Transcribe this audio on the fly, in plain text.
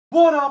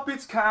What up,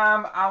 it's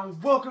Cam,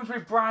 and welcome to a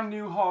brand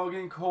new horror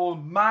game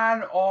called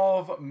Man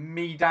of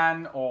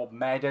Medan, or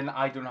Medan,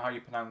 I don't know how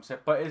you pronounce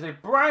it, but it's a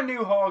brand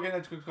new horror game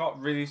that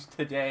got released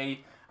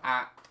today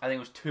at, I think it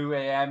was 2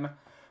 AM.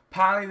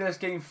 Apparently this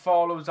game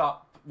follows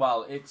up,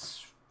 well,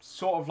 it's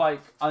sort of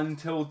like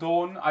Untill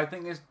Dawn. I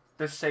think it's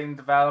the same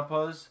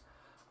developers.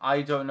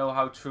 I don't know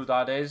how true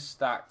that is.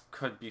 That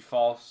could be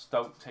false.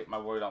 Don't take my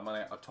word on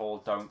it at all,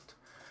 don't.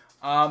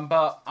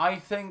 But I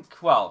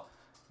think, well,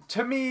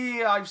 to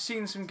me, I've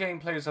seen some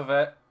gameplays of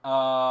it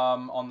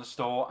on the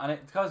store, and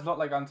it does look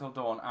like Until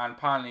Dawn, and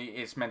apparently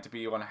it's meant to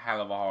be one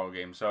hell of a horror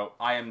game, so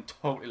I am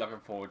totally looking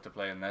forward to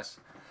playing this.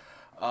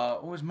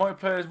 Oh, it's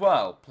multiplayer as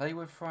well. Play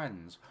with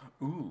friends.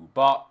 Ooh,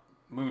 but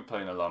we'll be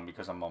playing alone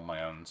because I'm on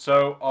my own.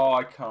 So, oh,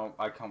 I can't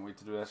wait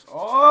to do this.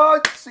 Oh,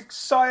 it's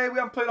exciting. We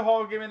haven't played a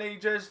horror game in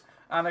ages,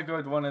 and a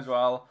good one as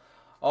well.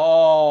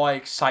 Oh,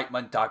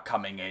 excitement are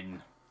coming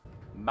in.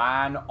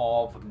 Man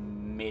of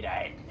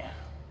Medan.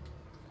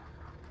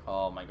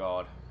 Oh my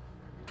god.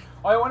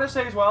 I want to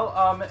say as well,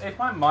 if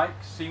my mic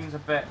seems a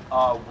bit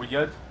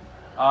weird,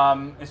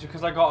 it's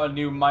because I got a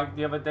new mic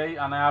the other day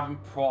and I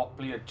haven't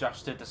properly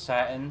adjusted the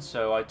settings,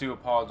 so I do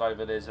apologize if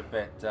it is a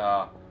bit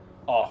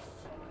off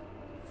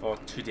for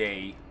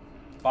today.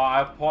 But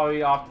I'll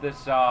probably, after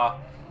this, I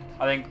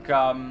think,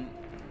 well,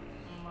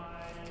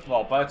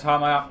 by the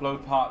time I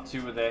upload part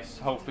 2 of this,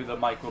 hopefully the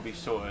mic will be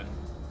sorted.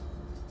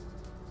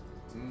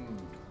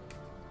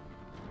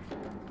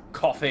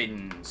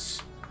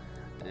 Coffins.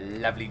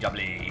 Lovely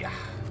jubbly.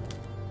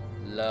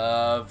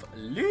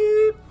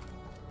 Lovely.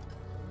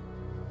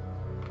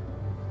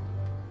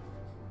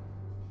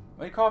 Are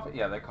they coffins?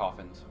 Yeah, they're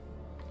coffins.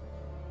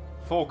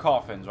 4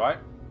 coffins, right?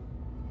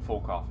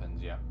 4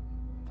 coffins, yeah.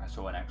 I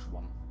saw an extra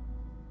one.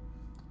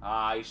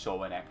 I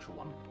saw an extra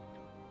one.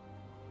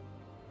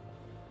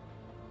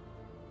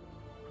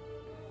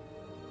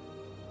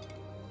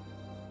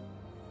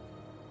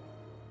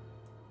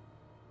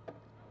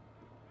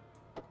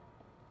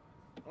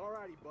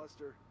 Alrighty,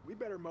 Buster. We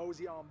better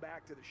mosey on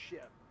back to the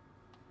ship.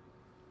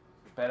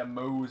 Better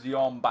mosey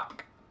on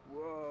back.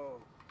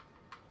 Whoa.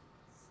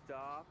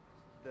 Stop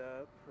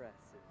the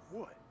presses.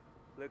 What?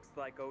 Looks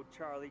like old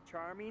Charlie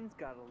Charming's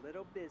got a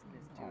little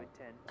business to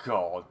attend.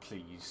 God,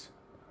 please.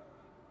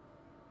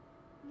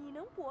 你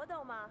能搏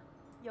斗吗，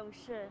勇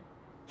士？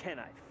 Can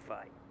I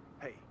fight?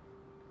 Hey,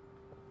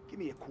 give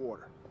me a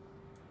quarter.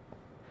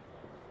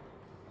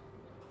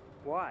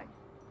 Why?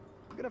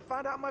 I'm gonna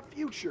find out my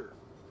future.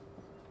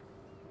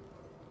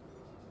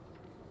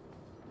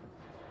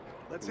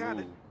 Let's have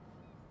it.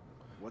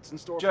 What's in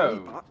store for me,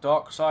 Joe, Pop?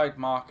 Dockside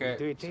Market,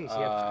 对这些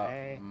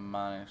牌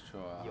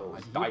manager. 有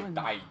疑 I 问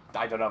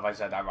don't know if I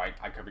said that right.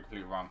 I could be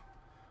completely wrong.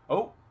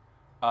 Oh,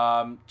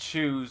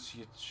 choose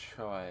your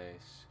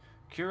choice.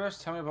 Curious,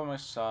 tell me about my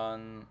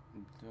son.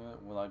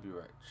 Will I be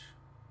rich?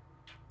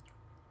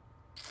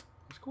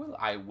 Let's go with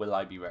will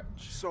I be rich?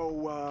 So,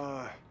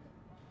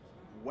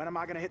 when am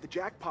I gonna hit the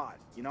jackpot?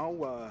 You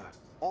know,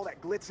 all that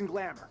glitz and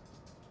glamour.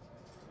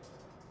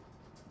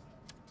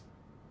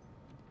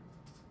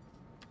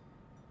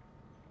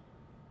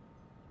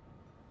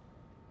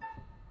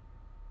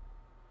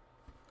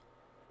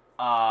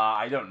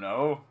 I don't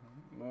know.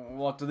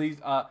 What do these?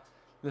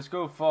 Let's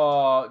go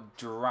for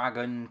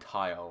Dragon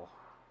Tile.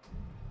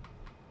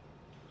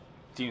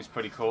 Seems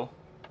pretty cool.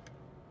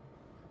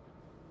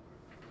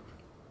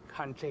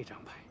 看这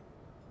张牌，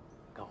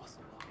告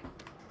诉我，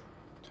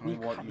 Tell me 你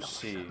what 看 you 到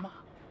什 see. 么？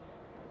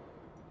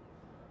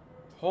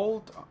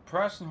 Hold,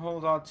 press and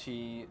hold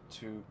RT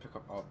to pick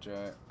up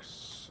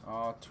objects.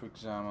 R to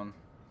examine.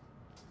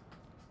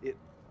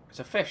 It's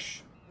a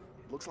fish.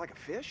 It looks like a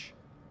fish.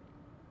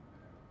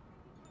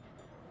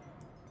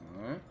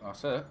 Alright,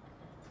 that's it.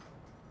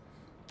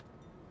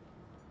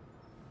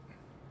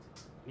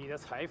 你的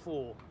财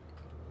富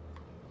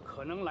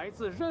可能来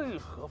自任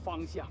何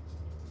方向，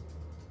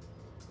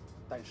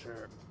但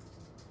是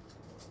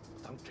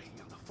当这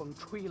样的风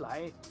吹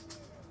来，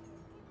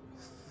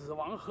死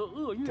亡和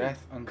厄运 Death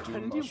and 肯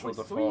doom 定 are 会 sure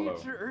to 随 follow.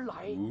 之而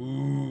来。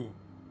 Ooh.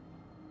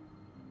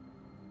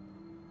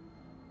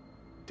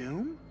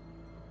 Doom?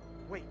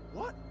 Wait,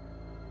 what?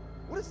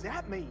 What does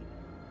that mean?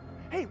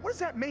 Hey, what does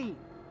that mean?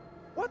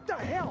 What the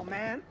hell,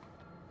 man?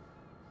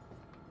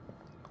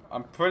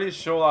 I'm pretty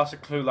sure that's a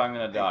clue that I'm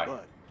gonna Hey, die.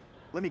 bud,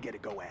 let me get a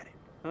go at it.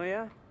 Oh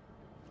yeah?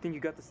 Think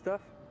you got the stuff?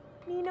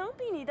 你能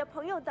比你的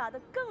朋友打得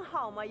更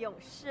好吗，勇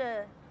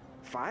士？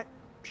 Fight?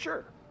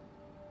 Sure.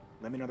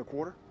 Lend me another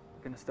quarter?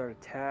 Gonna start a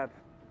tab.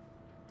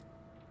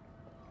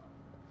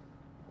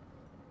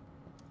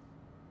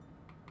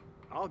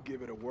 I'll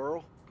give it a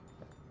whirl.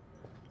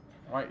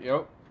 Right,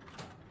 yo.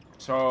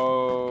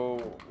 So,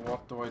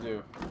 what do I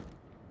do?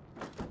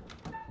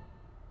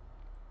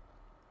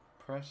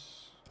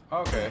 Press.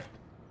 Okay.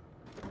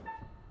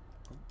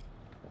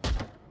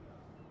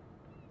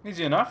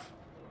 Easy enough.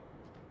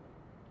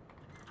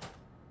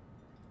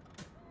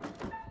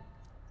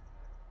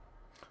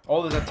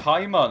 Oh, there's a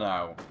timer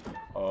now.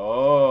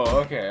 Oh,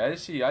 okay. I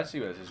see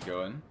where this is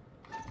going.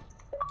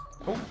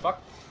 Oh,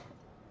 fuck.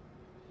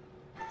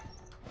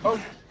 Oh.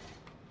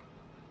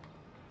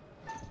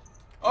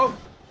 Oh!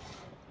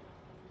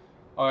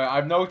 Alright,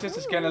 I've noticed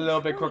it's getting a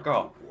little bit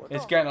quicker.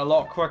 It's getting a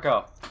lot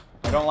quicker.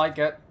 I don't like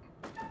it.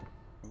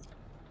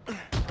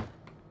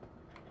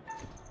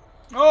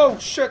 Oh,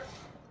 shit!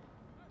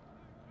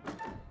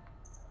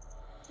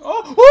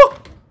 Oh! Oh!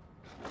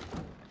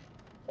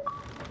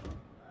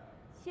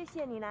 谢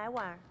谢你来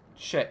玩。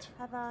 Shit.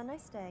 Have a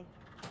nice day.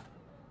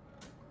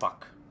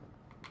 Fuck.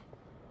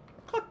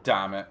 God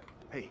damn it.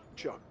 Hey,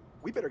 Chuck,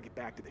 we better get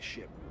back to the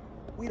ship.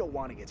 We don't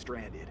want to get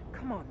stranded.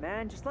 Come on,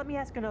 man. Just let me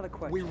ask another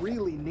question. We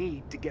really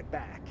need to get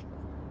back.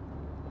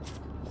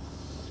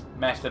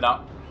 Messed it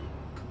up.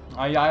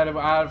 I had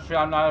a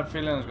feeling I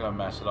was gonna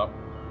mess it up.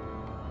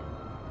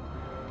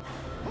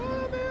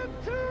 I'm in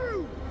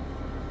too!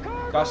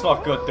 That's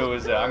not good though,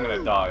 is it? I'm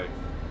gonna die.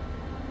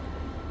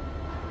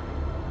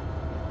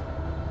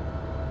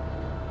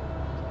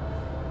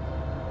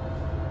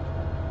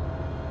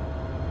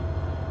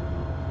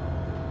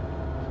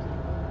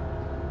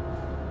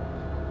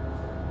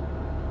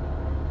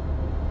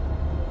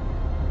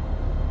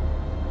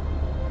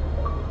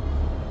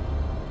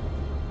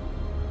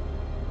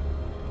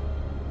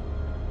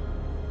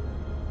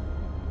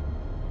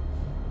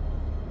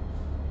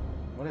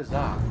 What is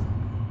that?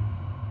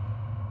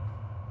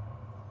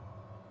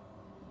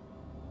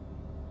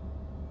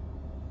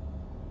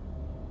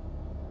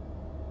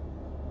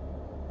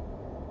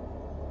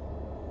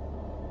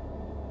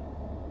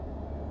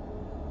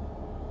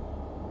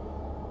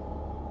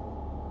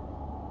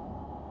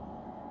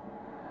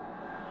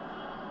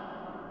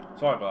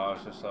 Sorry, but I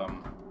was just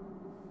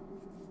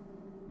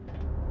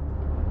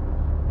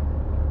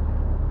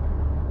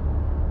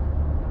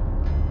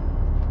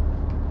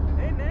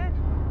Hey, man.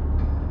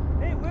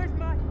 Hey, where's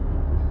my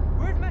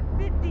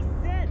 50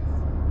 cents?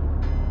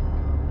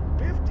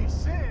 50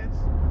 cents?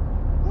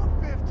 What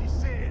 50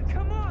 cents?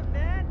 Come on,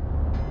 man.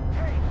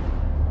 Hey,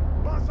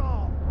 buzz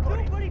off,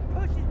 buddy. Nobody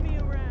pushes me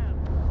around.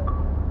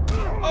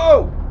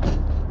 Oh!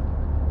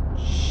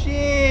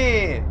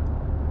 Shit!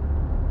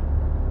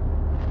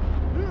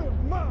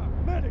 In my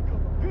medical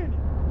opinion,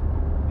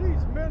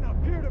 these men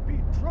appear to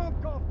be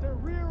drunk off their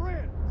rear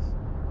ends.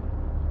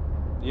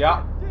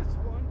 Yeah. This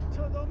one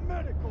to the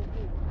medical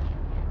ward.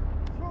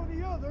 Throw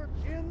the other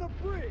in the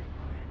brig.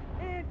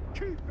 And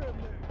keep him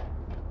there.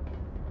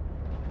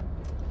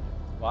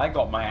 Well, I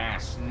got my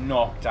ass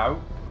knocked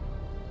out.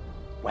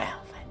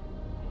 Well then.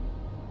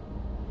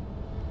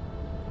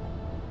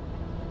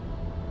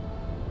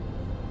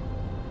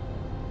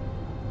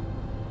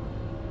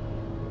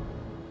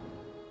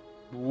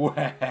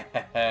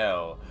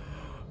 Well,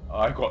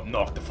 I got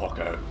knocked the fuck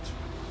out.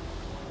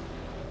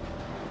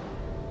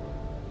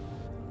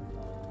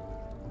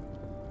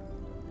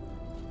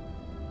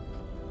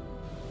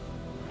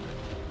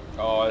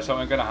 Oh, is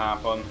something gonna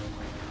happen?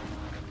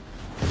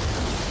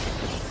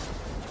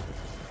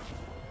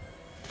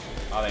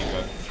 That ain't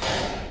good.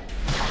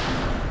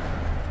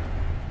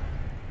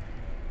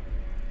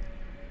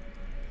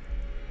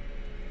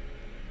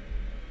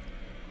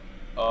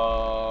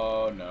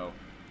 Oh no.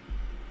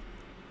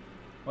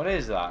 What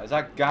is that? Is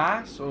that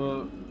gas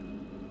or...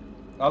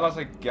 Oh, that's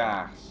like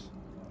gas.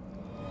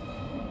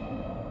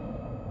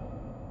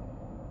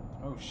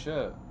 Oh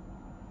shit.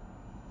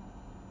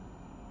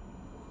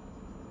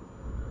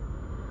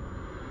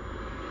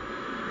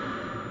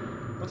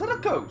 Was that a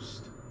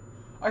ghost?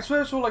 I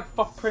swear I saw like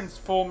footprints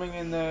forming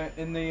in the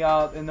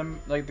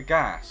like the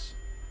gas.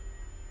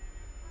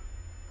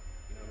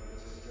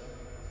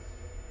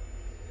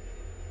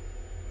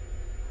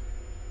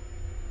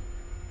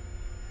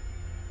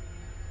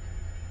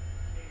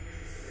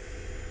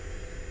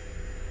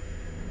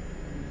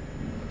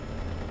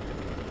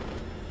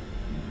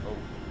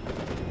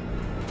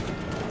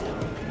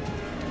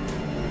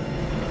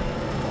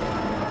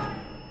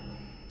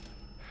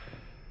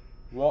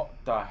 What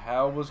the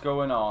hell was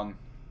going on?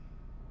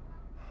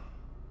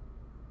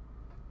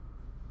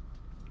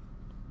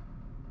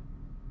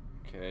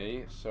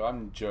 Okay, so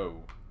I'm Joe.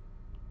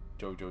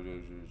 Joe.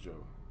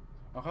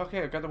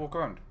 Okay, I got to walk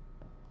around.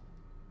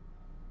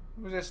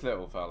 Who's this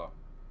little fella?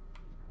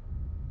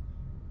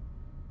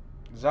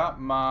 Is that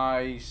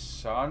my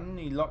son?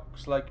 He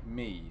looks like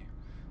me.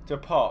 To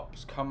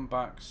Pops, come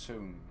back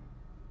soon.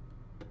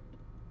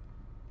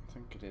 I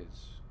think it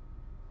is.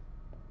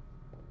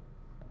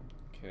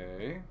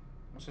 Okay.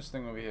 What's this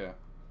thing over here?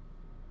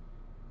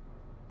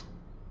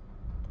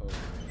 Pull.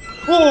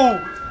 Oh!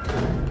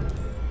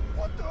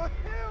 What the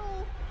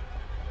hell?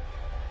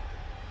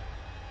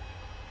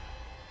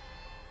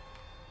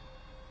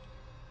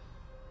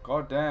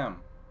 God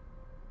damn.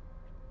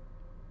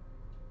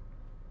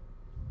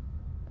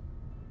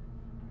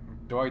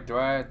 Do I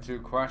dare to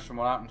question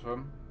what happened to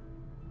him?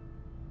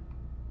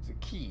 It's a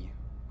key.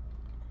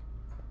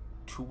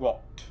 To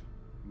what?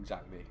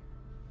 Exactly.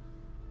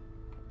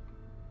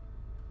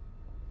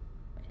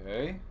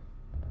 Okay.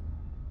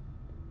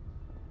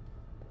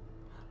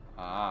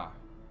 Ah.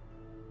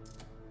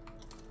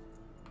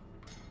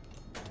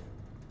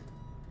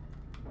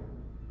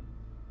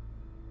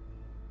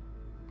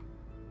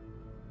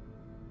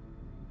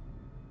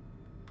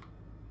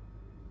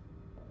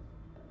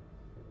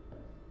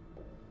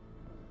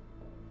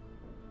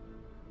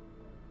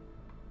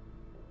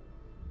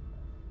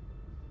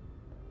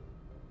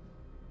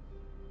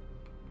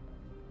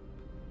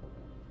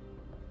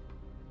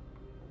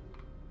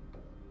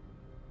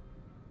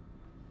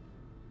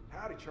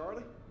 Howdy,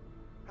 Charlie.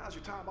 How's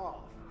your time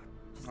off?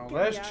 Just Oh, get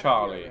there's me out of here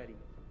Charlie. already.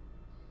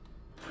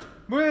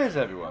 Where's What the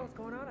everyone? hell's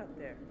going on up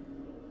there?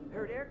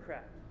 Heard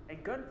aircraft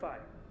and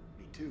gunfire.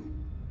 Me too.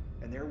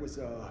 And there was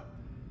a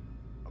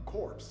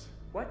corpse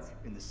What?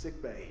 in the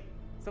sick bay.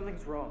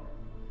 Something's wrong.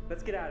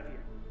 Let's get out of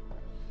here.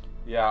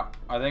 Yeah,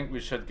 I think we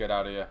should get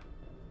out of here.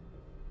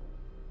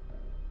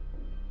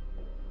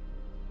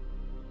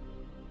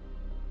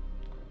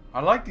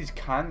 I like these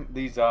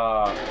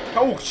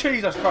oh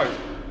Jesus Christ!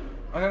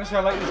 I was gonna say I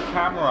like these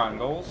camera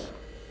angles.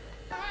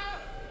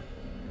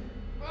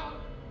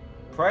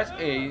 Press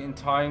A in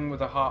time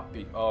with a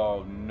heartbeat.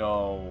 Oh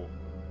no.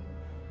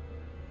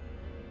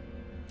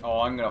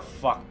 Oh, I'm gonna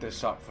fuck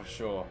this up for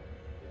sure.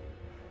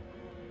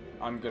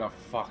 I'm gonna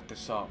fuck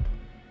this up.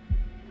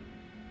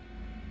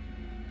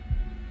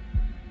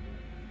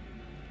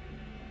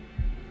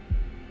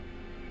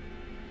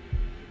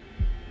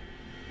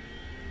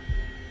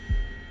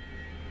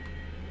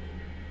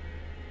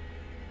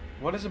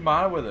 What is the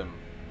matter with him?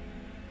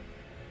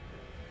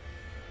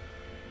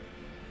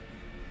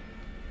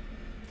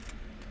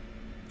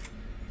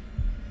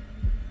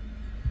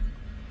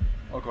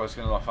 Oh god, it's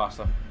getting a lot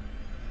faster.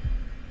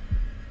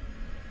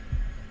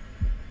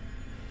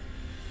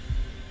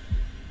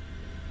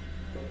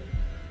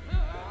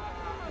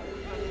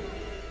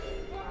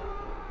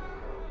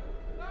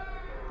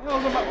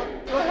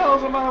 What the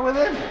hell's the matter with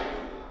him?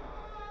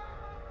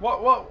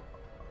 What?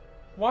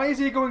 Why is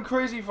he going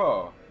crazy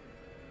for?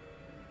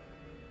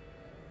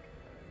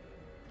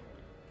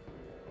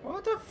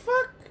 What the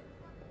fuck?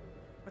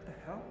 What the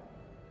hell?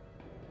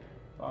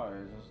 Oh,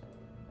 it's just...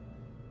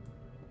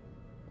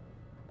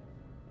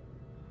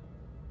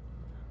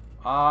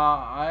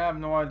 I have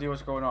no idea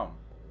what's going on.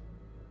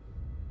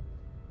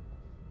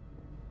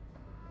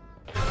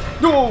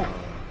 No!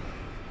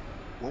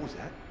 What was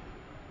that?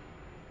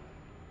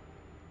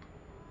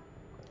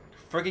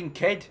 Friggin'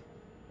 kid.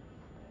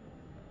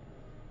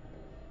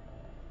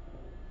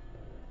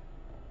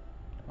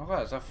 Oh,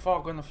 there's that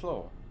fog on the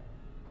floor.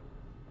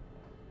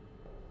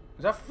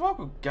 Is that fog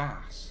or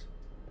gas?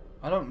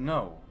 I don't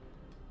know.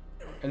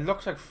 It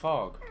looks like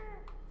fog.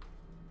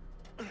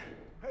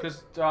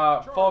 Because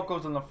fog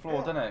goes on the floor,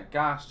 doesn't it?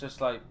 Gas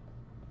just like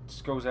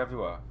just goes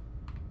everywhere.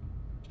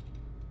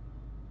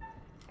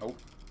 Oh.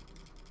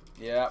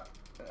 Yeah.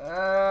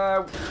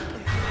 Oh!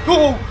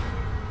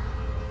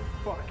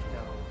 Fuck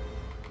no.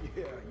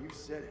 Yeah, you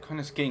said it.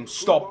 Kind of game.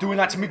 Stop doing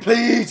that to me,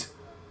 please!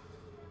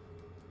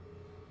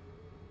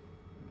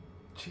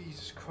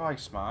 Jesus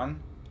Christ,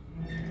 man.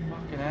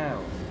 Fucking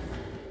hell.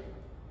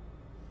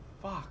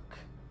 Fuck.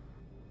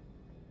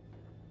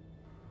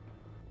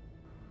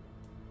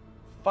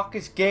 Fuck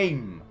this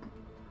game.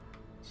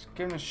 It's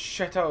getting the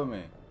shit out of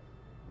me.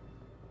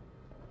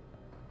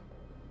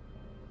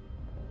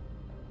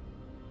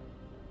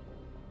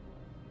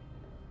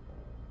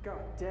 God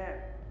damn.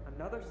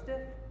 Another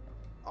stiff?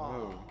 Oh,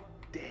 Whoa.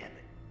 damn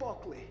it.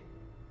 Buckley.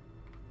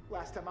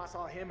 Last time I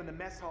saw him in the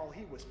mess hall,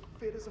 he was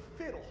fit as a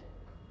fiddle.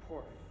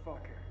 Poor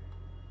fucker.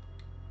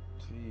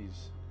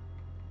 Jeez.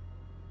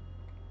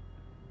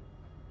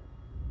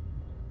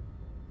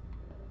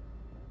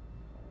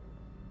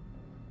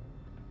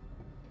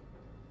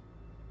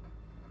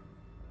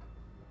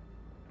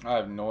 I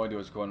have no idea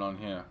what's going on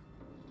here.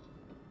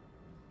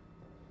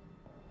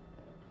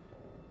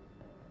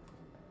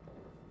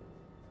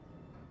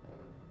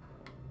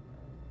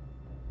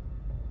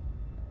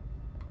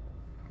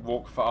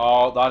 Walk for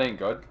oh, that ain't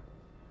good.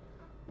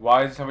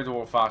 Why is it telling me to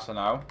walk faster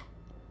now?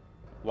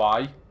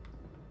 Why?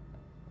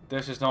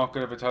 This is not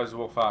good if it tells you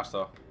to walk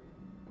faster.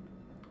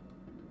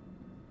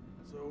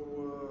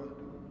 So,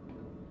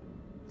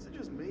 is it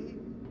just me,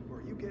 or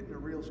are you getting a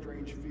real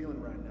strange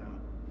feeling right now?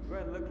 Do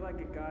I look like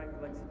a guy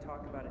who likes to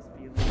talk about his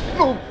feelings?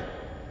 No!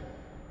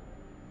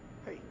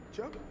 Hey,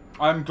 Chuck?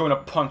 I'm going to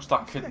punch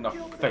that kid in the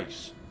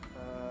face.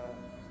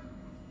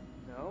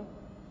 No?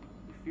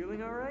 You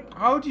feeling alright?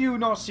 How do you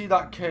not see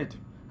that kid?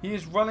 He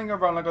is running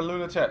around like a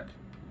lunatic.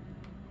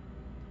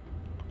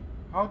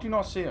 How do you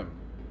not see him?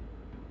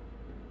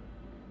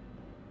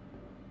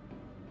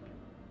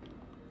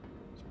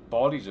 His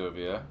body's over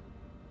here.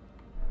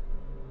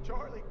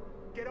 Charlie,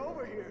 get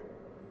over here.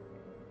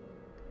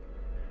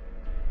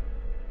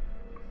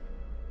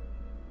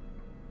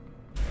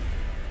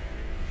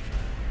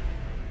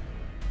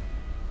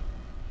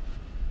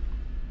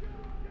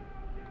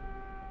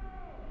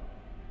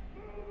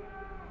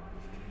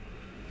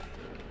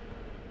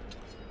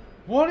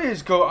 What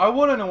is I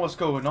want to know what's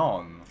going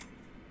on.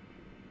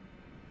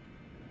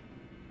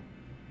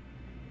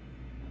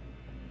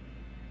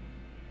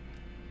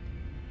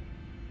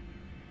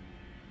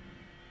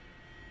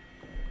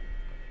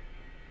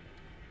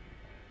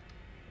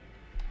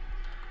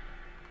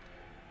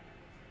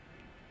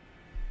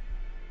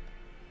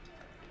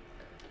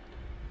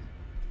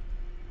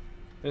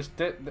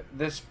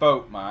 This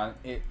boat, man,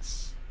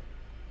 it's...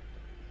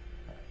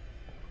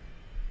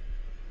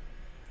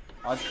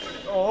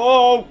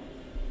 Oh!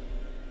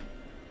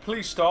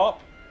 Please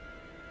stop.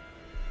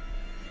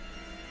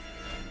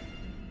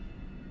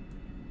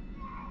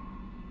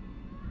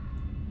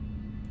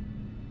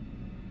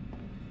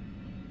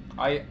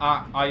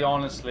 I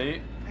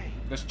honestly,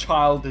 this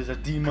child is a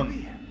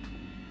demon.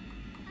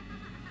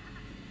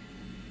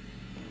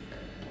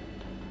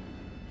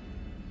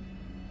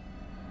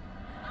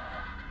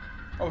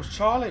 Oh, it's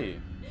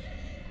Charlie.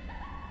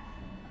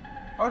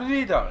 How did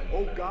he die?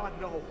 Oh God,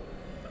 no.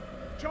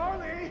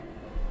 Charlie!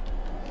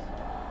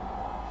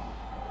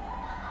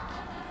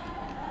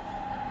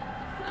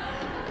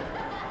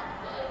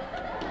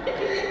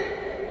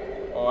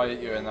 Oh, I hate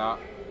you in that.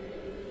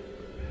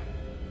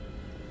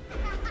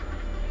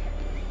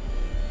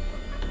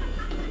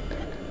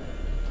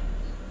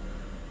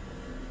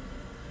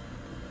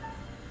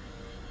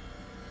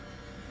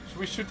 Should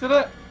we shoot at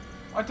it?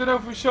 I don't know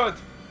if we should.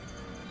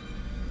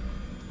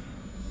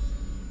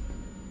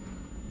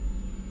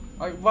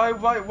 Like,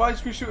 why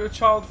should we shoot a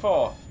child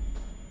for?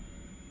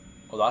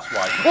 Oh, that's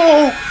why.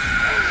 Oh!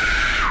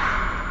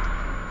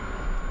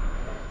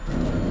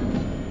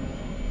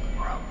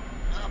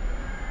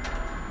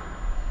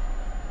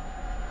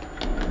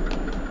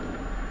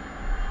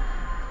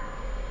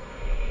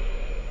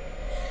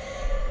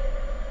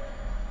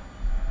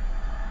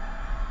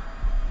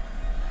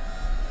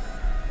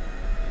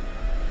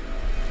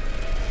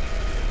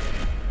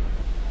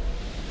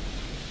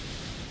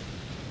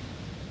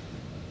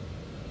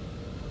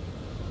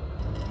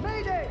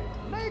 Mayday!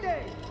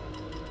 Mayday!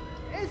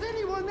 Is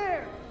anyone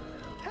there?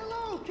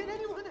 Hello? Can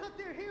anyone out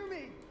there hear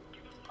me?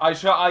 I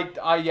should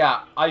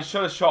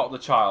have shot the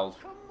child.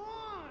 Come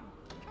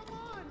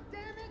on,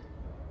 damn it!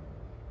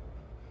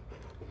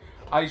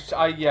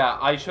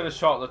 I should have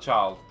shot the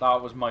child.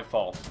 That was my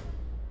fault.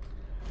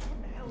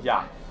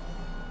 Yeah.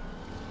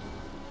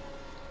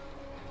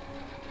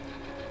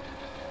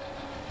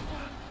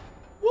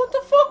 What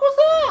the fuck was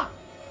that?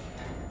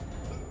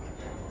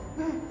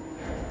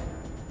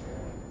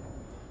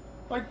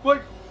 Like,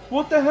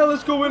 what the hell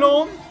is going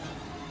on?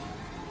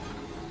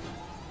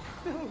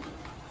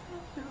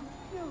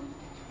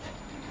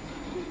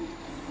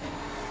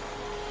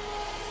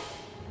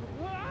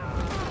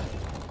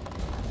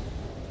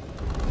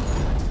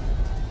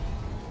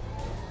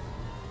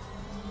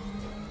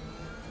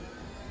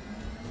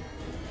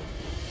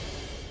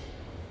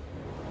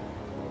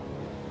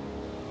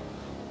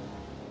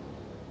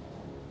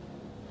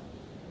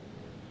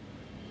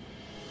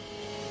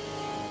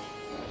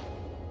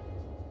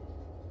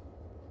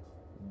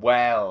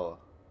 Well.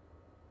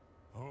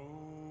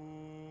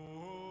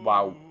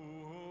 Wow.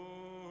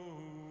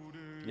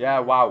 Yeah,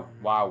 wow.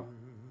 Wow.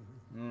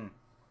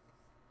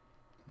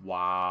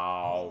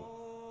 Wow.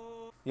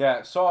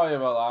 Yeah, sorry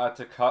about that. I had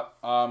to cut.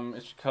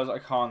 It's because I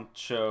can't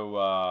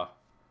show,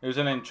 it was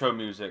an intro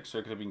music, so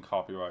it could have been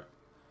copyright.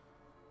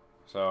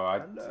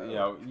 So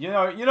you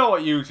know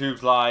what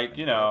YouTube's like,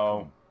 you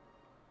know.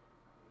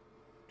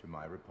 To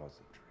my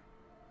repository.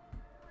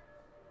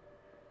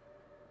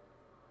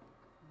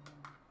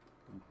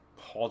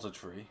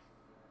 Repository.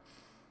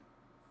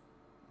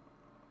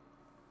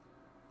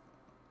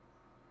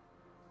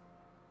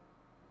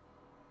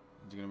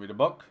 Is he gonna read a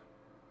book?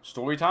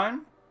 Story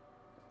time?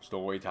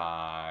 Story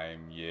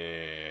time,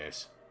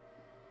 yes.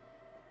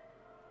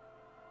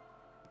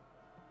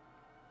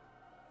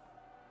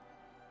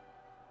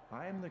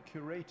 I am the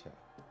curator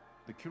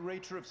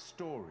of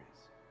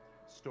stories.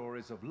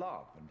 Stories of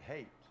love and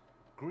hate,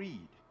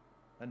 greed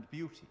and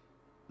beauty,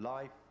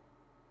 life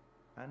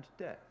and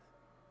death.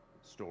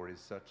 Stories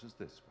such as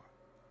this one.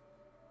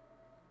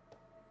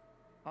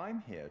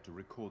 I'm here to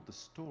record the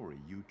story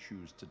you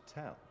choose to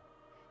tell.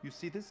 You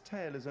see, this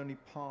tale is only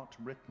part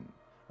written,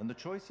 and the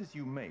choices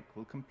you make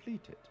will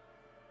complete it,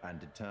 and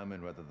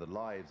determine whether the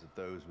lives of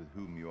those with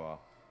whom you are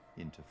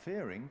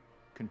interfering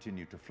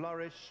continue to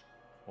flourish,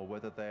 or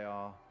whether they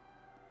are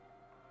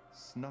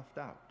snuffed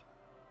out.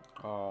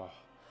 Oh,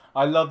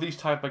 I love these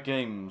type of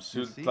games.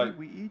 You see, like,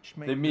 we each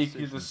they make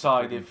you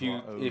decide if you're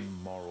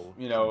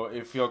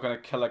gonna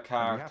kill a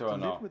character or not.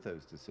 You have to not. live with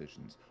those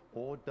decisions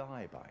or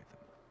die by them.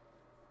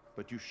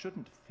 But you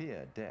shouldn't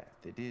fear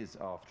death. It is,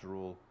 after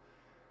all,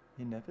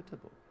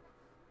 inevitable.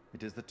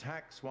 It is the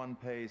tax one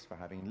pays for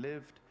having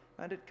lived,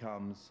 and it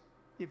comes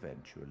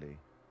eventually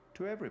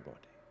to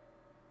everybody.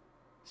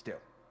 Still,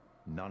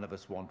 none of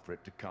us want for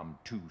it to come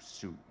too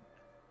soon,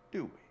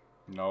 do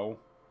we? No.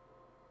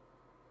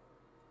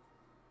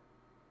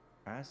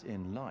 As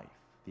in life,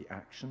 the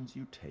actions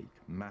you take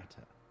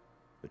matter.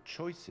 The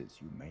choices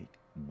you make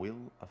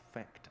will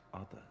affect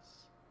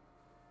others.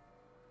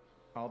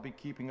 I'll be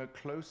keeping a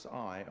close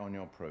eye on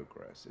your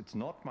progress. It's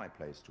not my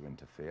place to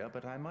interfere,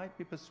 but I might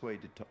be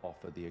persuaded to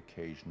offer the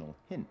occasional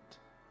hint.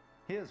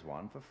 Here's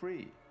one for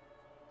free.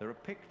 There are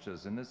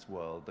pictures in this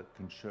world that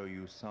can show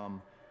you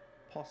some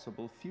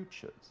possible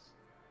futures.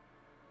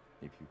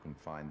 If you can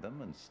find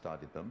them and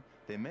study them,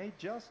 they may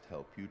just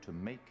help you to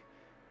make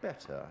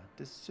better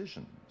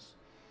decisions.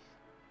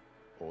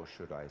 Or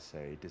should I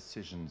say,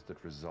 decisions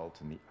that result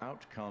in the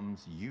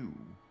outcomes you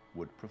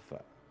would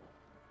prefer.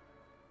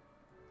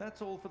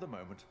 That's all for the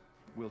moment.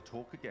 We'll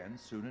talk again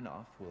soon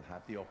enough. We'll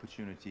have the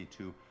opportunity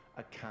to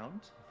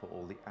account for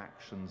all the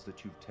actions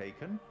that you've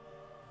taken,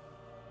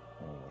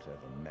 or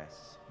whatever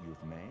mess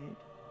you've made.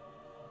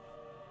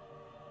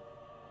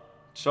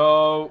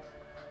 So,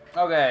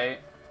 okay.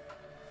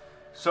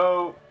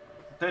 So,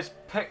 there's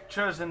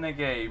pictures in the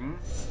game.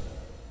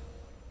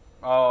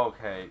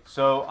 Okay,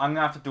 so I'm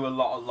gonna have to do a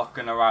lot of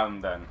looking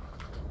around then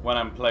when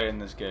I'm playing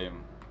this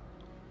game,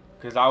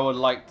 because I would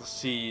like to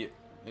see,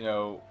 you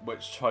know,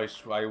 which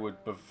choice I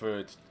would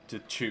prefer to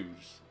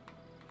choose.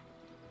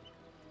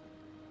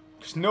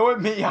 Because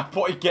knowing me, I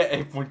probably get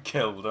everyone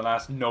killed, and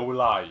that's no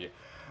lie.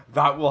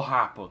 That will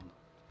happen.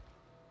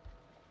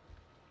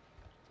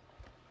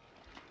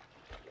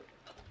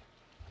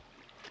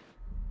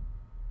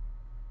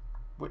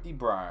 Whitney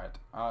Brad,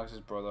 Alex's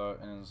brother,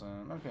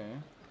 innocent. Okay.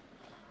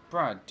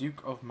 Brad,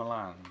 Duke of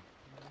Milan.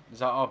 Is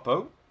that our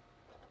boat?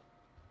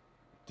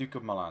 Duke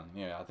of Milan.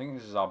 Yeah, I think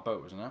this is our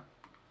boat, isn't it?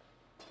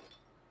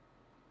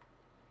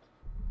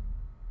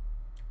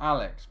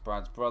 Alex,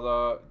 Brad's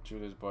brother,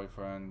 Julia's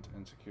boyfriend,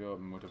 insecure,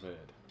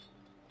 motivated.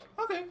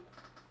 Okay.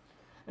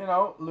 You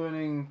know,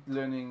 learning,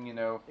 you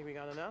know. Think we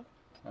got enough?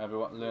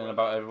 Everyone, learn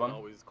about everyone.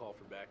 Always call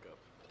for backup.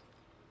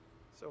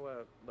 So,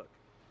 look.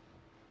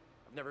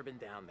 I've never been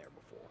down there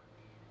before.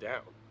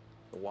 Down.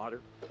 The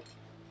water,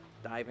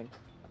 diving.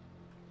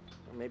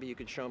 Well, maybe you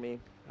could show me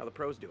how the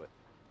pros do it.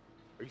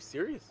 Are you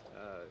serious?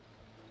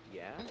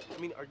 Yeah?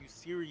 I mean, are you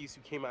serious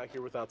you came out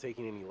here without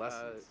taking any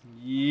lessons?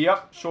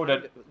 Yep, sure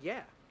did.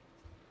 Yeah.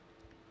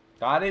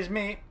 That is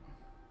me.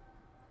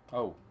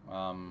 Oh,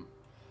 I'm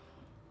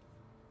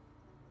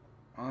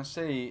gonna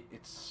say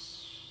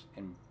it's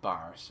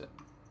embarrassing.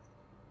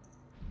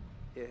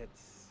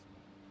 It's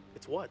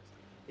what?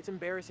 It's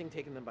embarrassing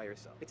taking them by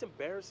yourself. It's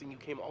embarrassing you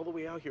came all the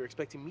way out here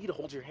expecting me to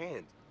hold your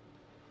hand.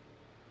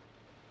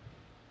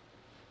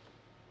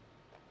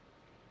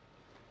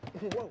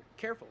 Whoa,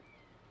 careful.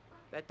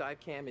 That dive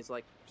cam is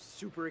like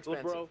super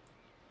expensive. Look, bro,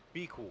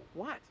 be cool.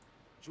 What?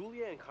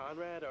 Julia and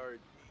Conrad are,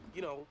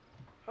 you know,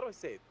 how do I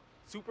say it?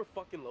 Super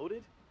fucking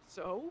loaded.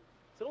 So?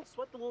 So don't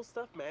sweat the little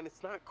stuff, man.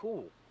 It's not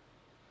cool.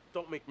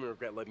 Don't make me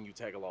regret letting you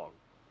tag along.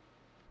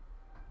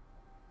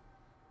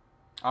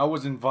 I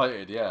was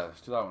invited, yeah. Let's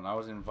do that one. I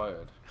was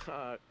invited.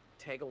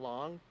 Tag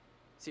along?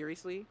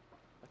 Seriously?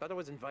 I thought I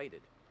was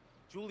invited.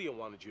 Julia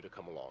wanted you to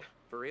come along.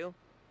 For real?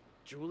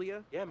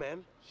 Julia? Yeah,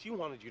 man. She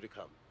wanted you to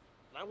come.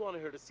 And I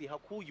wanted her to see how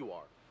cool you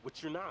are,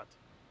 which you're not.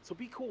 So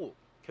be cool.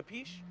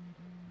 Capiche?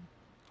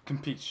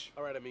 Capiche.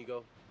 All right,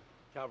 amigo.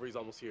 Calvary's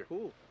almost here.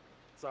 Cool.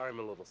 Sorry I'm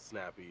a little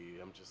snappy.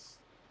 I'm just...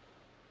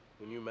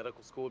 When you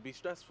medical school would be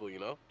stressful, you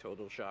know?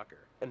 Total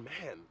shocker. And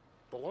man,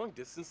 the long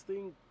distance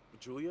thing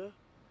with Julia,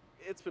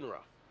 it's been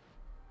rough.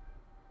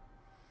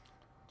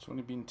 It's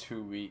only been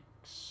 2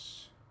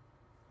 weeks.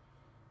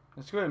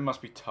 That's good. It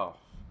must be tough.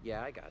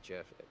 Yeah, I gotcha.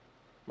 It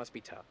must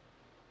be tough.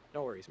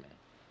 No worries, man.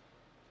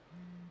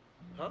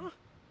 Huh?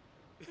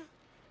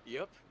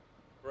 Yep.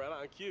 Right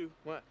on cue.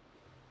 What?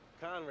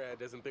 Conrad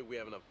doesn't think we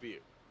have enough beer.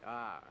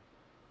 Ah.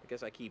 I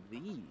guess I keep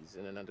these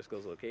in an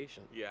undisclosed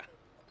location. Yeah.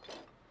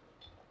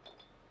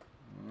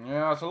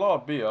 Yeah, that's a lot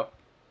of beer.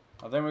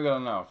 I think we got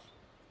enough.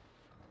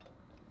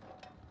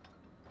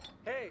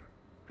 Hey.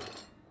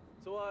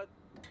 So,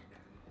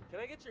 can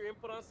I get your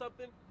input on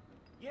something?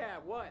 Yeah,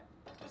 what?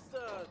 Just,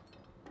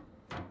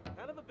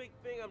 kind of a big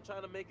thing I'm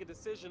trying to make a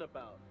decision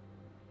about.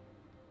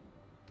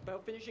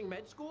 About finishing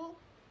med school?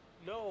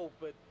 No,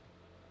 but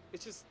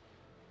it's just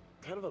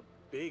kind of a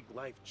big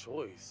life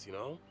choice, you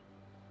know?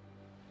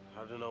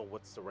 I don't know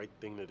what's the right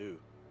thing to do.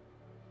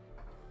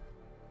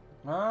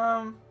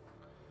 Go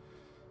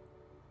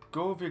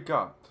with your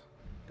gut.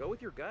 Go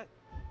with your gut.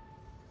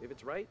 If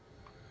it's right,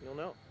 you'll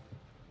know.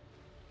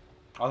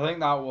 I think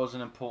that was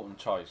an important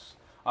choice.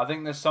 I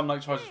think there's some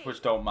like choices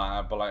which don't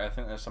matter, but like I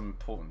think there's some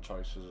important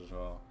choices as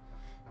well.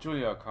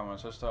 Julia,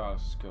 Conrad's sister,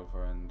 Alex's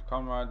girlfriend.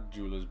 Conrad,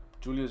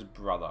 Julia's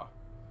brother.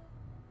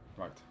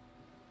 Right.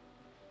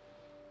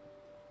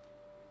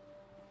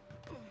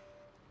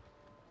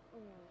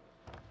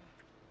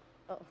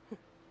 Oh,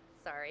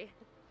 sorry.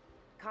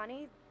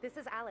 Connie, this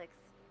is Alex.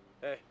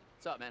 Hey.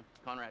 What's up, man?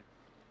 Conrad.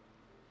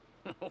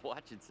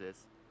 Watch it,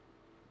 sis.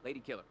 Lady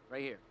killer,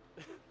 right here.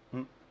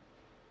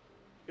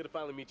 Good to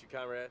finally meet you,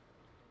 Conrad.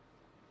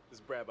 This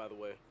is Brad, by the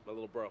way, my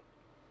little bro.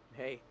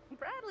 Hey.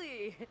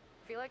 Bradley!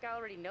 I feel like I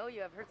already know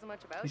you. I've heard so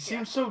much about You you.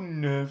 seem so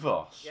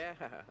nervous. Yeah,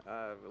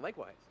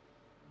 likewise.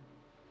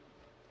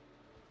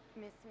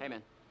 Miss me? Hey,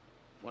 man.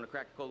 Want to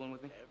crack a cold one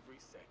with me? Every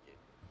second.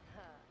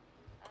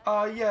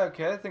 Yeah,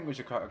 okay. I think we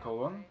should crack a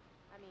cold one.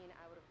 I mean,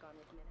 I would have gone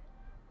with minute.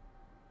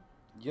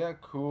 Yeah,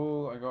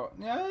 cool. I got...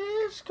 Yeah,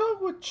 let's go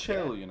with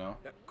chill, you know.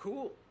 Yeah,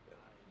 cool.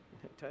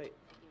 Tight.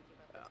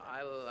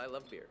 I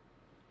love beer.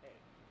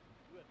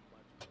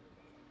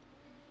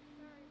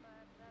 Sorry,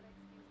 but that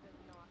excuse does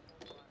not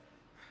hold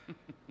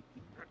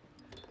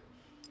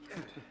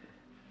water.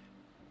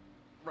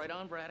 Right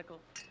on, Bradical.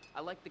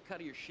 I like the cut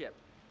of your ship.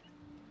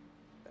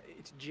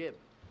 It's jib.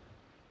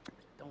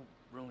 Don't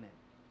ruin it.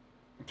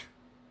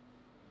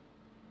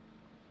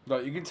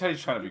 Look, you can tell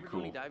he's trying to be You ever cool.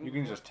 really diving You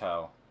can before? just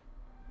tell.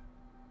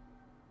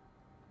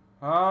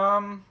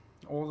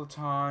 All the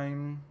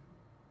time.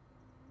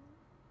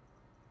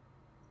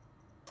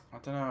 I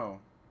don't know.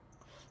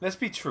 Let's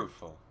be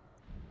truthful.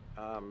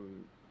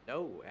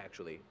 No,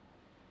 actually.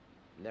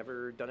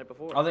 Never done it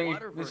before. I think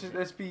Water let's version.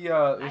 let's be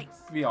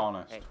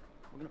honest. Hey,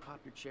 we're gonna pop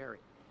your cherry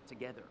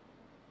together.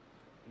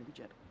 Gonna be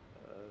gentle.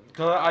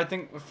 Because I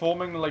think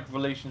forming like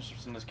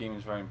relationships in this game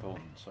is very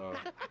important. So.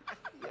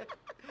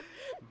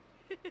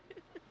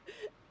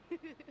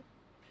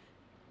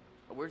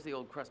 Where's the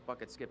old crust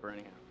bucket skipper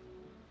anyhow?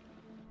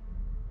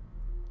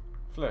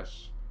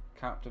 Fliss,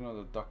 captain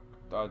of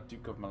the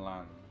Duke of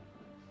Milan.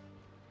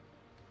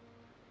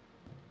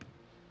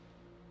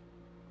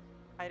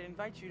 I'd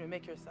invite you to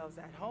make yourselves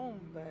at home,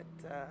 but,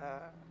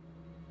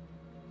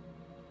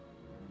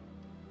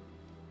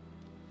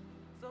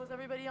 So is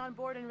everybody on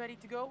board and ready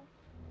to go?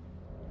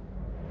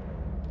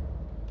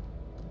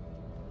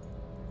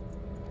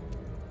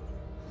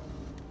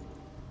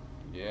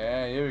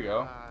 Yeah, here we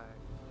go.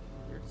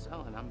 You're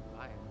selling, I'm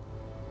buying.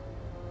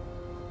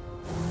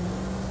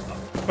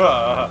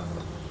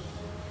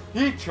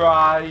 He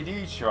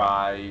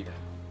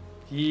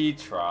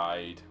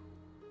tried,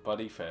 but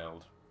he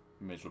failed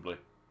miserably.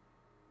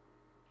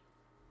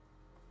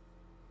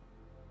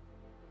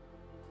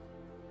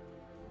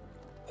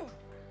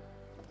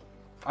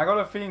 I got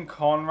a feeling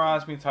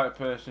Conrad's me the type of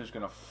person who's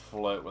gonna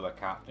flirt with a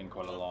captain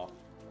quite a lot.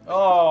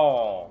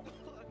 Oh,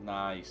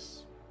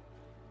 nice.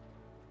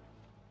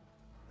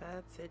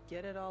 That's it,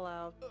 get it all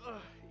out.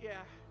 Yeah.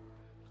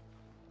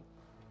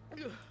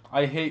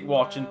 I hate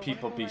watching what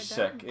people have be I done?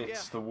 sick.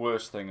 It's the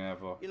worst thing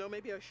ever. You know,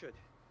 maybe I should.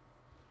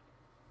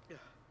 Yeah.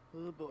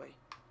 Oh boy.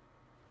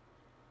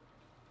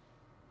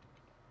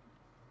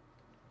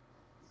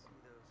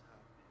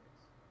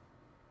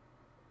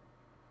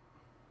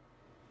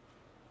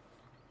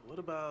 What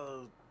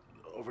about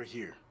over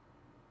here?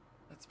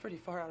 That's pretty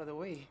far out of the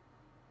way.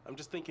 I'm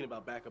just thinking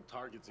about backup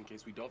targets in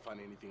case we don't find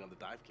anything on the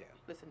dive cam.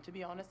 Listen, to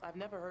be honest, I've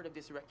never heard of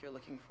this wreck you're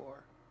looking for.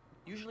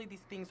 Usually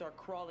these things are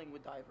crawling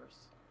with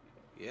divers.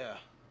 Yeah.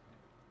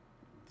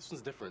 This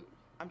one's different.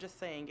 I'm just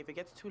saying, if it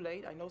gets too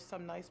late, I know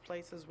some nice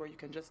places where you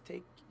can just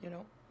take, you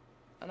know,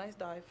 a nice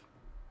dive.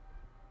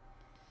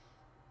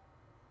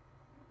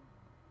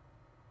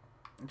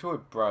 Enjoy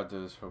Brad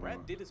did his homework.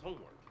 Brad did his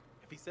homework.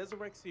 If he says the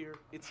wreck's here,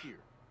 it's here.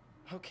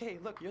 Okay,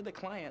 look, you're the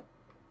client.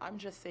 I'm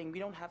just saying we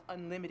don't have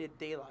unlimited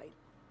daylight.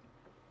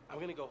 I'm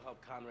gonna go help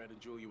Conrad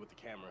and Julia with the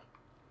camera.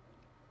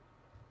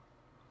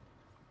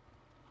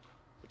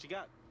 What you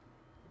got?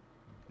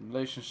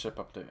 Relationship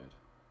updated.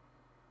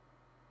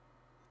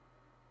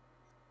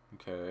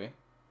 Okay.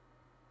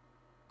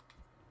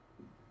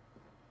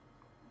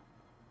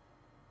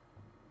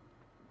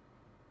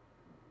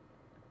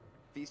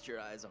 Feast your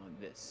eyes on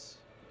this.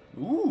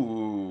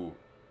 Ooh.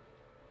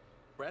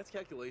 Brad's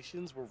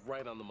calculations were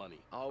right on the money.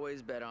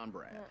 Always bet on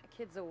Brad.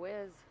 Kid's a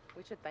whiz.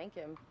 We should thank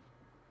him.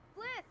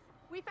 Fliss,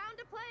 we found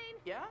a plane.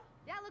 Yeah?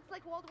 Yeah, looks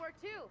like World War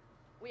II.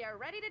 We are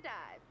ready to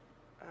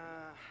dive.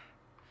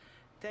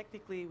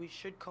 Technically, we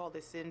should call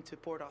this in to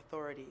port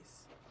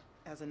authorities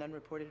as an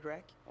unreported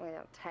wreck.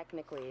 Well,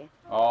 technically.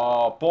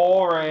 Oh,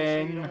 Are you sure you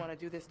boring. don't want to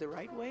do this the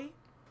right way?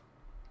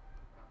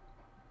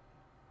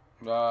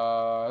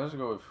 Let's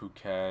go with who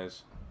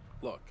cares.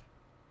 Look,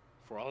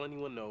 for all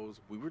anyone knows,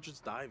 we were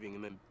just diving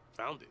and then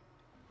found it.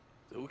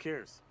 So who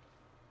cares?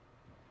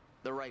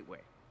 The right way.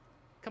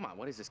 Come on,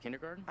 what is this,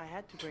 kindergarten? I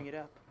had to bring it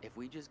up. If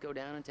we just go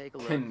down and take a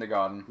look,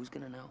 Kindergarten. who's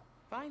gonna know?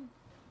 Fine.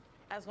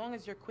 As long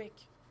as you're quick.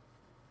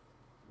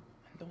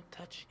 And don't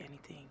touch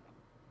anything.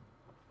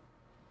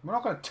 We're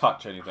not going to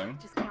touch anything.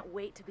 Just can't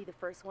wait to be the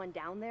first one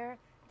down there.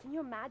 Can you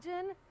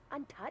imagine?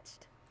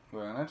 Untouched?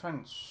 Wait, I'm going to try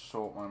and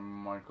sort my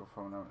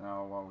microphone out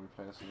now while we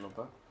play this a little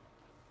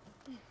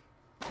bit.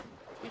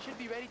 We should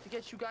be ready to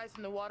get you guys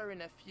in the water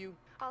in a few.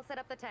 I'll set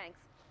up the tanks.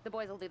 The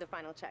boys will do the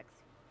final checks.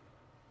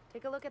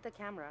 Take a look at the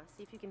camera.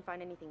 See if you can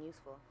find anything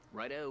useful.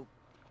 Righto.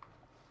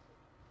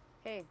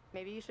 Hey,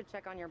 maybe you should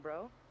check on your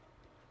bro.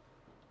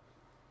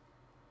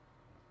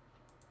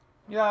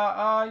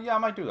 Yeah, yeah, I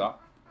might do that.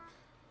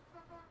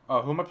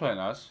 Oh, who am I playing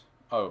as?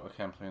 Oh,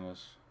 okay, I'm playing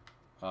as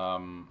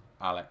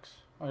Alex.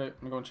 Okay,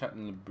 I'm going to check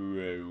in the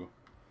bro.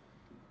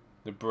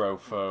 The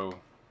brofo.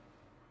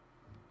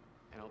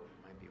 Help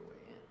might be a way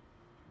in.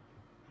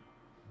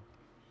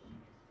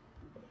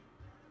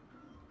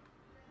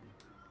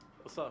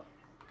 What's up?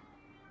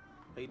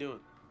 How you doing?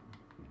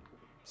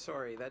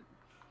 Sorry, that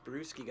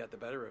brewski got the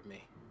better of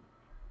me.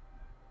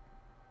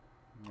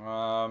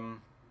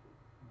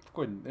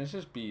 Good. Let's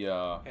just be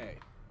Hey,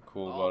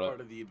 cool all about part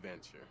it. of the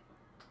adventure.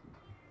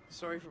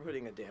 Sorry for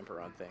putting a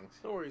damper on things.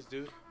 No worries,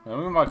 dude. I'm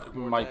moving my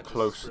Ignore mic that, just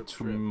closer strip, to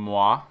strip.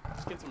 moi.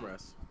 Just get some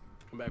rest.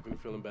 Come back when you're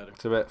feeling better.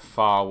 It's a bit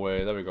far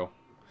away. There we go.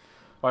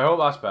 I hope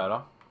that's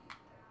better.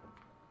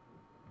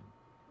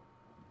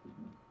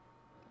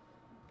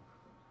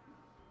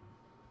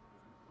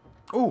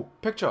 Ooh,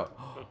 picture.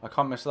 I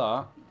can't miss that.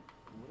 What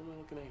am I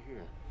looking at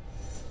here?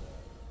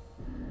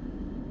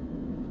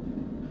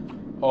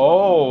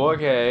 Oh,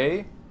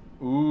 okay.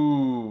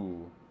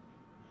 Ooh.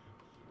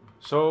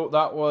 So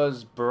that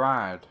was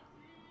Brad.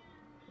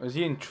 Was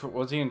he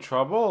in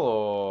trouble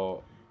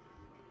or?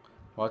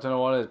 Well, I don't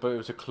know what it is, but it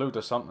was a clue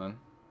to something.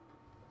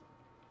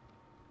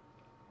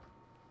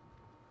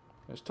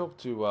 Let's talk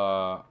to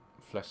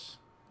Fliss.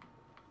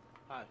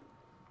 Hi.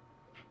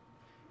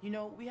 You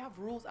know, we have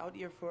rules out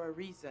here for a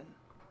reason.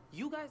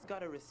 You guys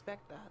gotta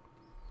respect that.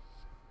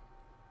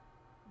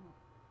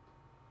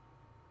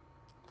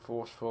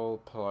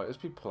 Forceful, polite. Let's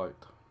be polite.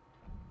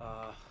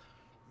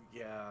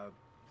 Yeah,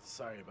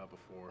 sorry about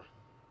before.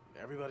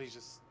 Everybody's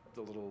just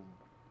a little...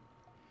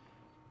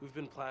 We've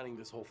been planning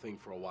this whole thing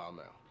for a while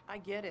now. I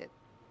get it.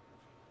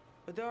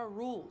 But there are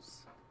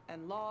rules,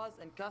 and laws,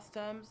 and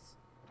customs.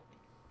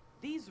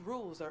 These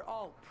rules are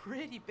all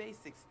pretty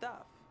basic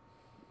stuff.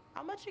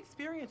 How much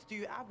experience do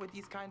you have with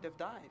these kind of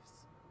dives?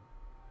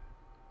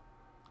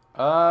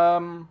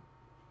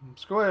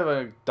 Screw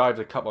ever dived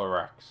a couple of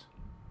wrecks.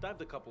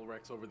 Dived a couple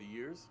wrecks over the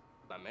years.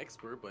 Not an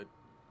expert, but,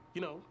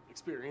 you know,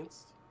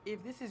 experienced.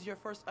 If this is your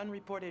first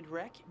unreported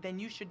wreck, then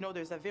you should know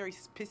there's a very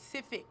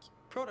specific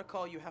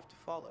protocol you have to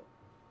follow.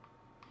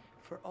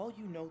 For all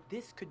you know,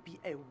 this could be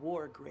a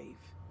war grave.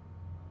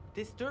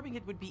 Disturbing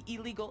it would be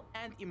illegal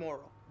and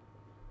immoral.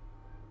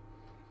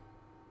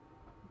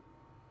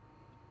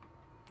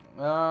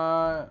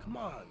 Come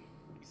on.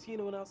 You see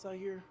anyone else out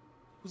here?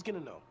 Who's gonna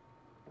know?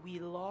 We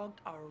logged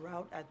our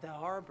route at the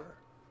harbor.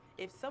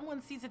 If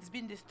someone sees it's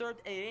been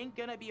disturbed, it ain't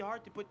gonna be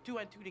hard to put 2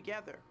 and 2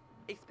 together.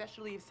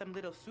 Especially if some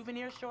little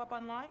souvenirs show up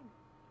online.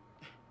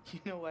 You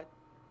know what?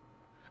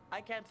 I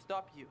can't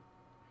stop you.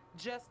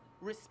 Just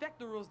respect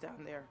the rules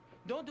down there.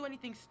 Don't do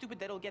anything stupid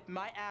that'll get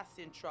my ass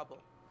in trouble.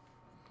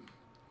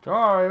 Don't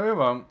worry, we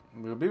won't.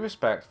 We'll be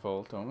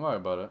respectful. Don't worry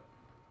about it.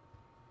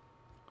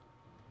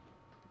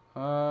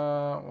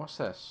 What's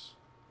this?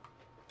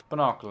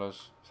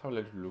 Binoculars. Let's have a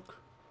little look.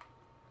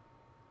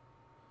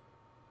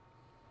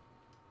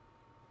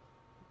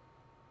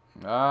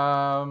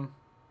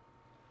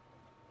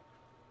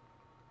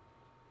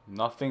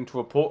 Nothing to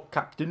report,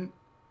 Captain.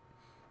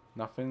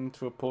 Nothing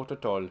to report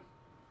at all. No,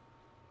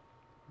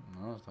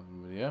 there's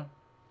nothing with here.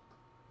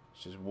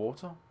 It's just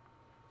water.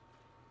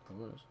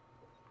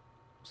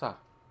 What's that?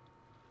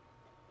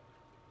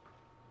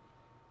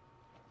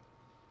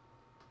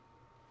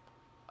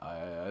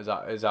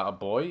 Is that a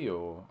boy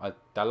or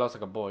that looks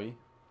like a boy?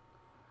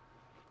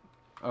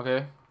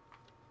 Okay,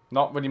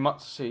 not really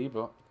much to see,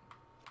 but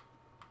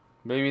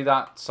maybe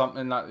that's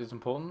something that is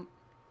important.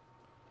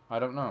 I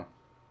don't know.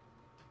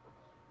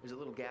 There's a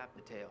little gap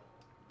in the tail.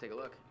 Take a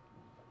look.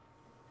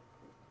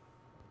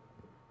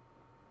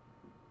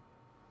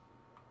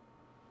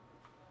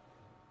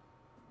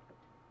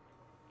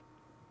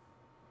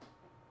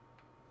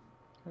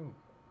 Ooh.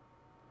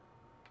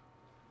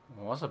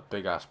 Well, that's a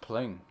big ass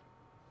plane.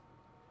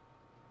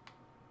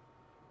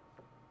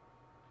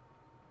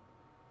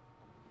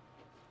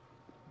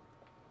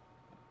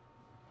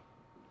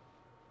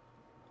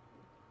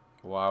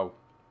 Wow.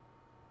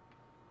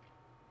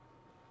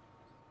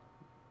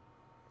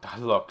 That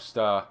looks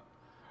don't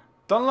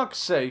look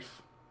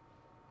safe.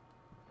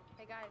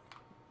 Hey guys,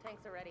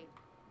 tanks are ready.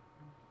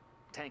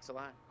 Tanks a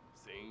lot.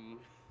 Sing.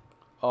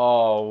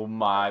 Oh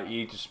my,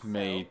 he just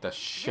made the This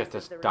is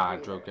shittest the dad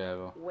rebreather. joke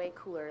ever. Way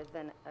cooler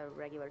than a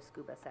regular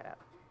scuba setup.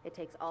 It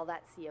takes all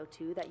that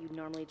CO2 that you'd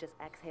normally just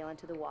exhale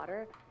into the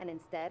water, and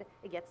instead,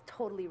 it gets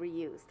totally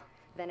reused.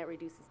 Then it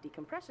reduces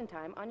decompression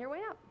time on your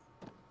way up.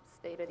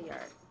 State of the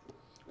art.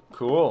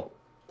 Cool.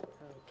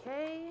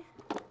 Okay,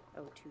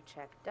 O2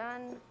 check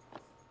done.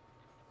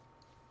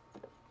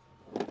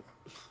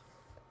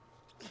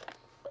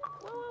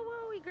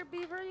 Whoa, eager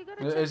beaver, you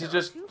gotta check Is your it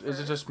just O2 is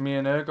it first. just me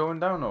and her going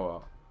down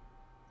or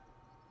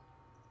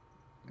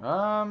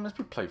what? Let's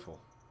be playful.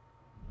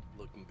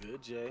 Looking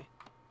good, Jay.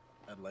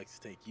 I'd like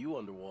to take you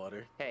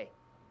underwater. Hey,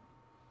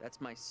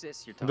 that's my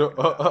sis you're No,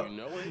 talking about. You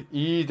know it?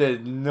 He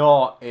did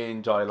not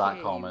enjoy that Hey,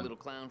 you comment. little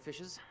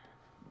clownfishes.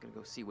 I'm gonna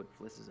go see what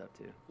Fliss is up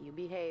to. You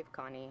behave,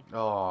 Connie.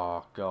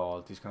 Oh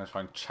god, he's gonna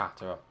try and chat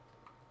her up.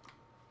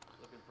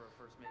 Looking for a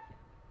first mate.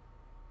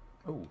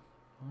 Oh,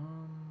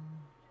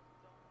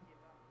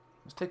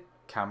 let's take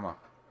camera.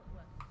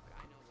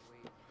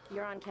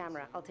 You're on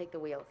camera. I'll take the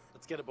wheels.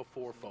 Let's get a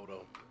before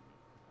photo.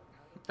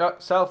 Oh,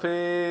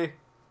 selfie.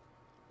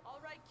 All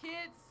right,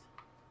 kids.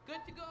 Good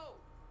to go.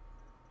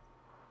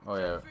 Oh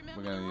yeah, Just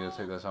remember we're gonna the need to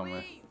take that rules,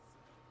 somewhere. please.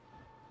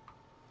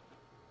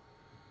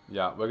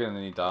 Yeah, we're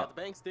gonna need that. Got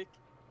the bang stick.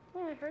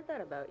 Oh, I heard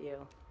that about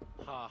you.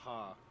 Ha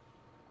ha.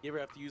 You ever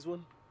have to use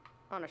one?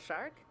 On a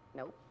shark?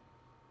 Nope.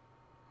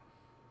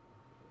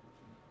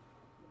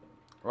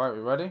 Right, we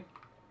ready?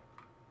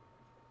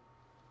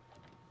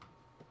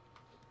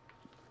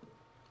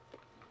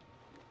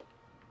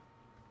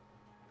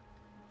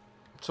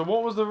 So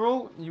what was the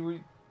rule?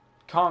 You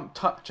can't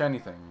touch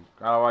anything,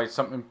 otherwise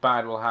something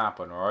bad will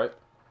happen. All right?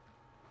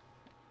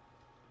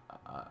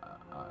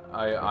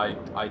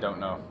 I don't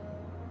know.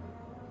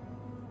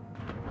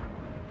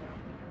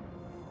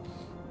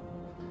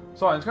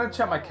 So I'm just gonna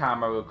check my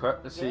camera real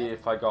quick to see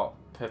if I got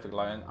perfect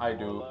lighting. I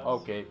do.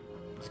 Okay.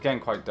 It's getting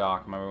quite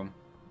dark in my room.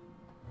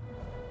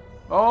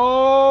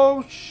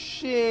 Oh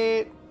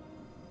shit!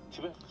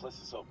 Too bad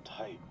Fliss is so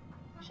tight.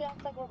 She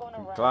acts like we're going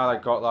to run. Glad I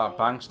got that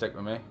bang stick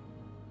with me.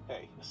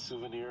 Hey, a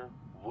souvenir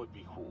would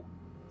be cool.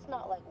 It's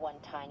not like one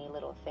tiny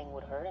little thing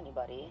would hurt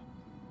anybody.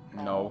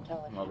 No,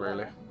 not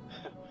really.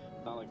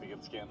 Not like they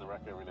can scan the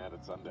wreck every night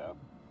at sundown.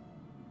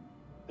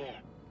 There.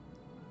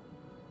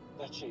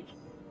 That shape.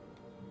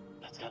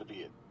 That's gotta be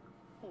it.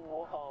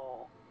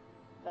 Whoa.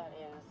 That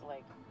is,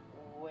 like,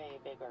 way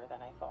bigger than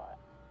I thought.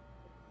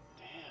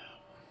 Damn.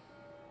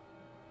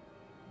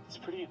 It's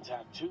pretty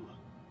intact, too.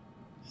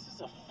 This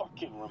is a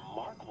fucking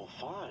remarkable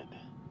find.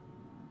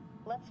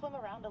 Let's swim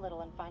around a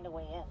little and find a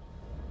way in.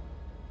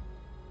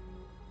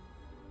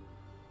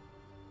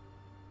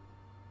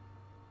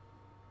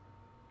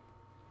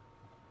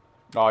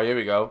 Oh, here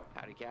we go.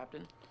 Howdy,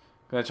 Captain.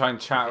 Gonna try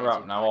and chat her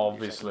up now, Your second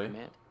obviously. in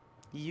command?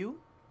 You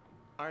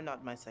are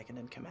not my second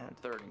in command.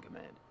 Third in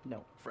command.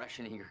 No. Fresh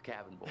and eager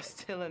cabin boy.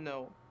 Still a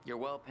no. Your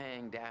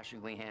well-paying,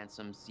 dashingly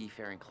handsome,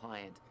 seafaring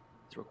client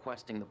is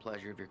requesting the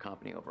pleasure of your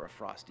company over a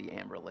frosty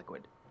amber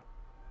liquid.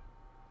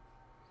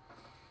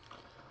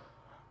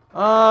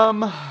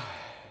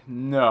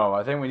 No,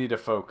 I think we need to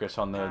focus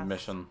on the Pass.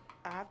 mission.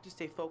 I have to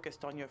stay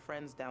focused on your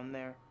friends down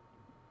there.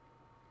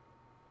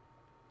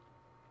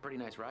 Pretty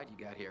nice ride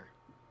you got here.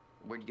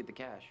 Where'd you get the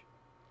cash?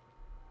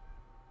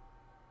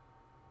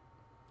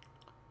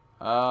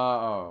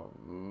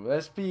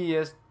 Let's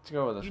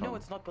go with this You one. know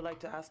it's not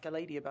polite to ask a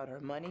lady about her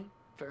money.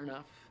 Fair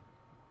enough.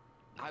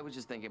 I was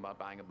just thinking about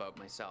buying a boat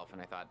myself,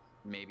 and I thought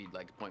maybe you'd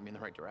like to point me in the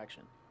right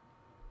direction.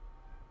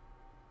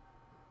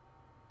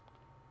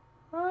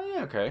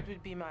 Yeah, okay. It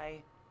would be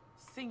my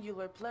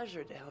singular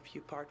pleasure to help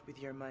you part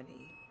with your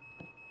money.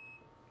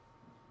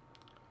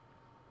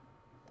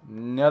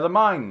 Never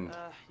mind.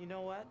 You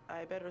know what?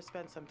 I better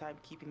spend some time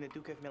keeping the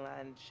Duke of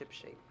Milan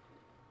shipshape.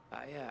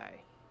 Aye, aye.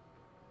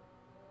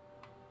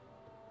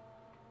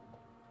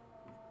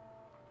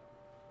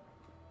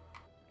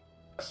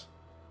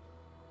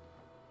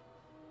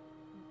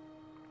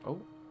 Oh.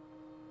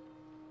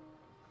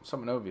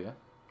 Something over here.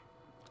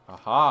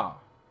 Aha.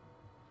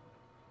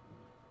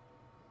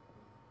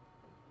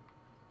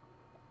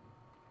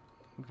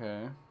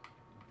 Okay.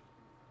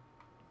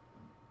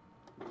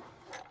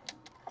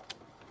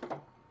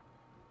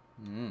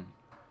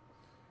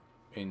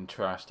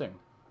 Interesting.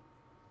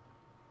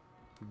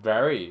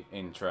 Very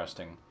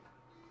interesting.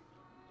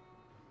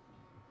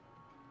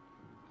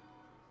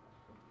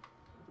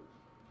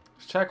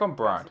 Let's check on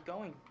Brad. How's it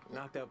going?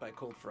 Knocked out by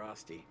cold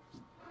frosty.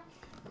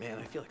 Man,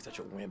 I feel like such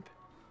a wimp.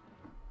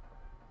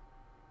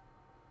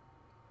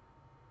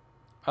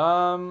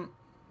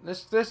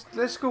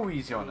 Let's go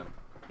easy on him.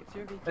 It's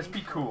your vacation. Let's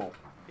be cool.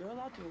 You're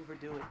allowed to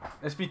overdo it.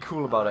 Let's be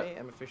cool about I it.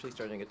 am officially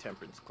starting a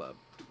temperance club.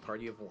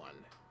 Party of one.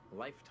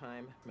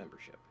 Lifetime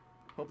membership.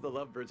 Hope the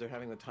lovebirds are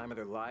having the time of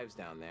their lives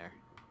down there.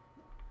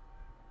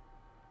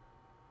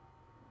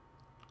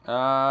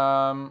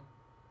 Yeah,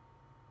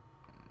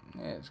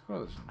 let's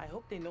go. I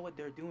hope they know what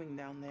they're doing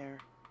down there.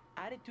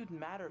 Attitude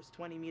matters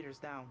 20 meters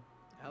down.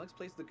 Alex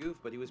plays the goof,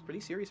 but he was pretty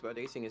serious about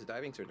acing his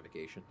diving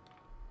certification.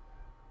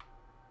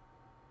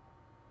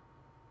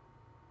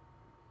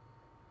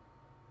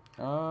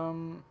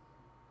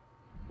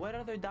 What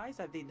other dives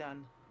have they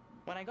done?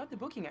 When I got the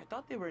booking, I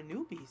thought they were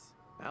newbies.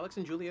 Alex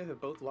and Julia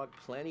have both logged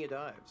plenty of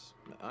dives.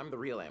 I'm the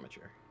real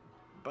amateur.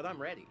 But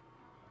I'm ready.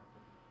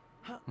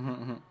 Huh.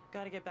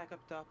 Gotta get back up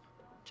top.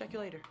 Check you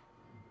later.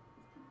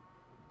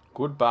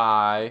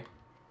 Goodbye.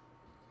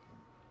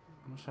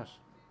 What's this?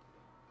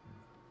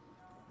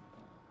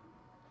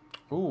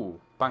 Ooh,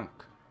 bank.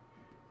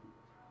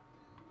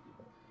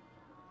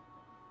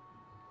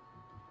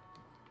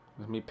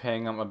 Is me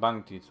paying out my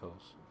bank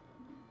details?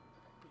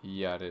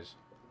 Yeah, it is.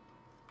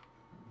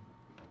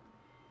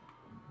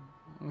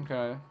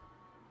 Okay.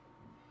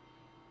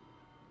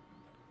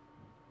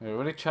 We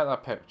already checked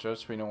that picture,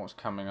 so we know what's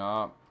coming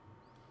up.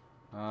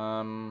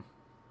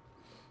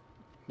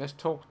 Let's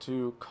talk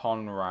to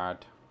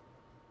Conrad.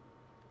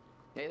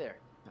 Hey there.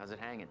 How's it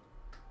hanging?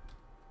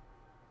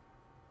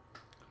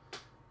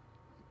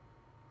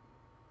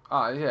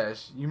 Ah,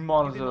 yes. You You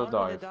monitor can the monitor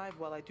dive. the dive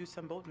while I do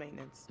some boat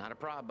maintenance. Not a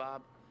prob,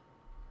 Bob.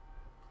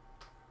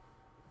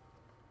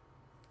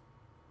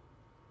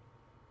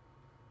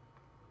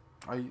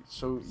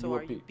 So So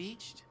are you beached?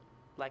 beached?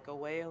 Like a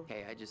whale?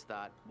 Hey, I just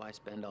thought, why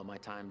spend all my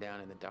time down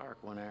in the dark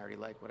when I already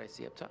like what I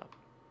see up top?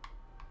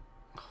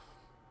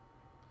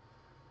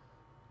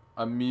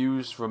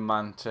 Amused,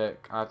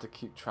 romantic. I had to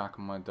keep track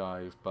of my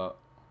dive, but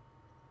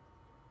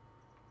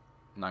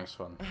nice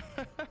one.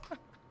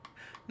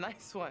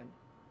 Nice one.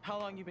 How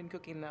long you been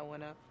cooking that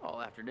one up?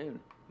 All afternoon.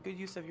 Good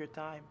use of your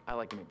time. I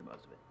like to make the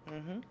most of it.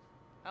 Mm-hmm.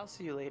 I'll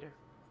see you later.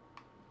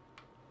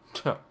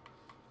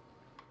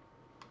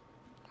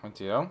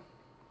 Untill.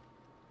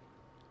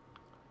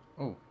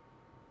 Oh.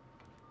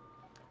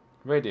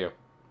 Radio.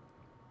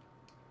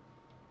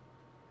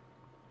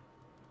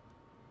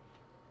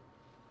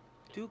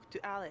 Duke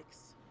to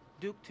Alex.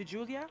 Duke to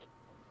Julia?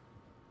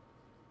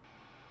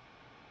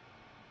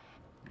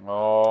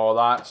 Oh,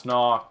 that's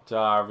not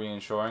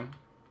reassuring.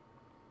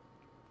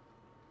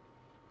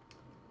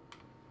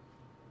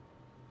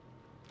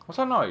 What's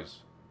that noise?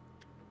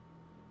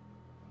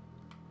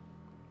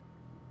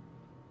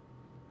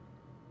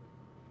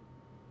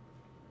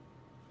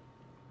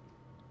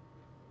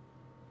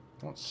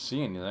 I don't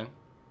see anything.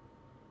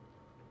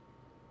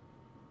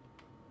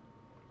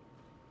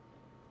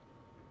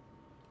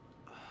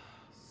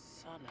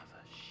 Son of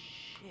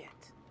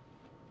shit?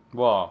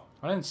 What?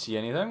 I didn't see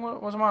anything.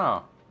 What's the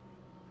matter?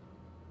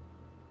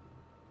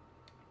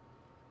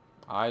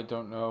 I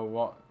don't know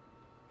what.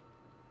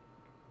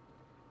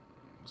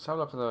 Let's have a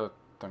look at the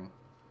thing.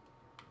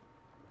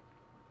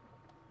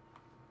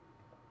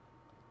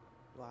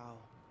 Wow,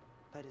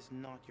 that is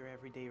not your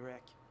everyday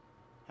wreck.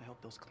 I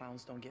hope those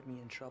clowns don't get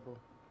me in trouble.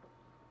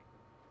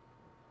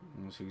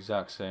 It's the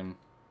exact same.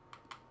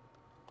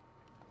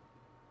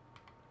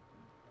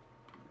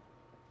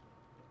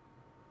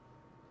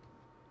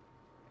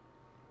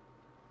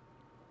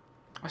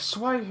 I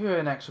swear I hear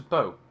an extra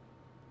boat.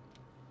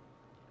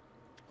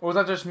 Or was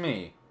that just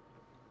me?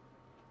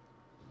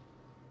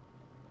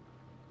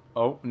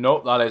 Oh,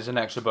 nope, that is an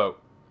extra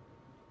boat.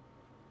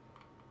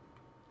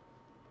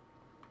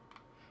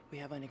 We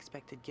have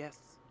unexpected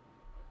guests.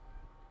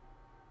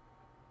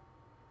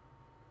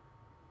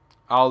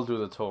 I'll do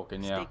the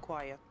talking, yeah. Stay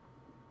quiet.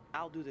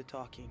 I'll do the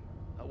talking.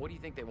 What do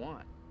you think they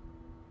want?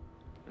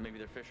 And maybe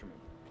they're fishermen.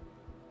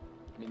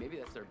 I mean, maybe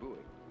that's their buoy.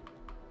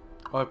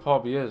 Oh, it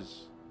probably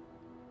is.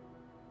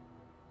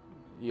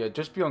 Yeah,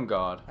 just be on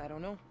guard. I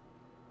don't know.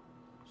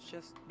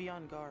 Just be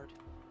on guard.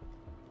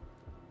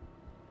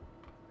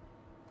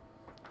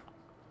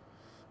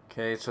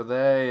 Okay, so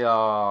they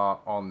are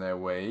on their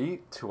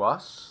way to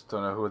us.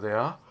 Don't know who they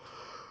are.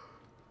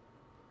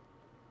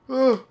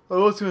 Oh, I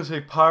was going to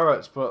say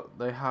pirates, but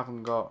they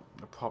haven't got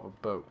a proper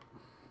boat.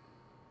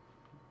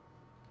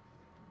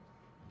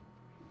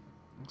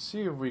 Let's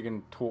see if we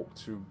can talk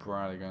to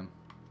Brad again.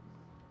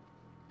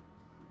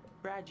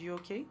 Brad, you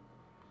okay?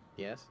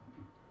 Yes?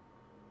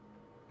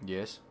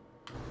 Yes.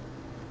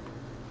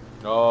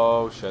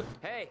 Oh, shit.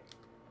 Hey,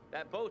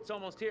 that boat's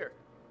almost here.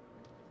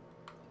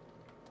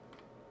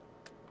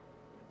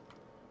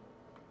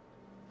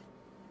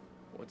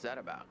 What's that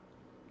about?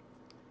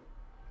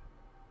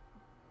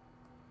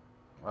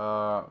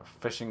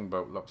 Fishing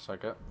boat looks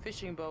like it.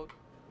 Fishing boat,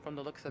 from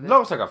the looks of it.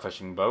 Looks like a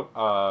fishing boat.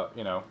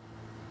 You know.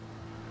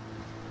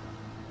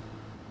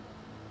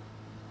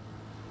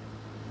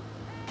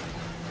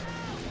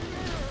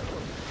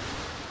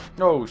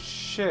 Oh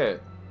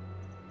shit!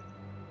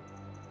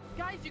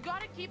 Guys, you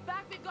gotta keep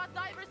back. We've got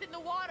divers in the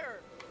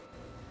water.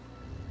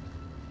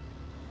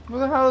 Who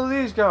the hell are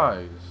these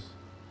guys?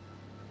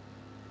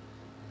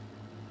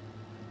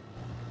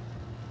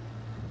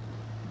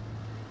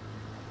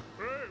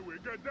 Hey, we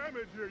got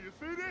damage here. You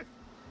see this?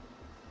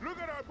 Look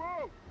at our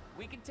boat.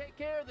 We can take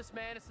care of this,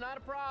 man. It's not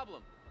a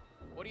problem.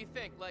 What do you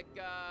think? Like,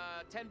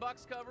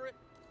 $10 cover it?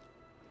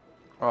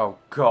 Oh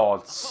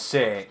God's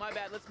sake! My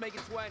bad. Let's make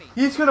it 20.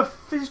 He's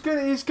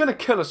gonna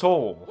kill us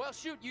all. Well,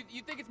 shoot.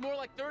 You think it's more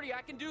like 30?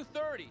 I can do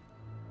 30.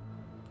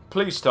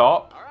 Please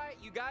stop. All right,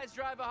 you guys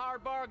drive a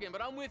hard bargain,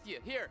 but I'm with you.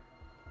 Here,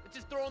 let's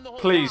just throw in the whole.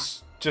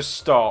 Please, just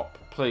stop,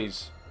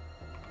 please.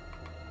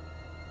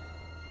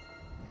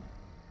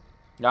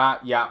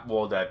 Yeah, we're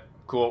all dead.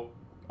 Cool,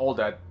 all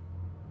dead.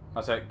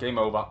 That's it. Game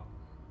over.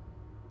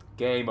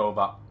 Game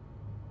over.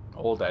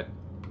 All dead.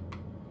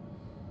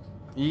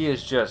 He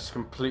has just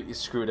completely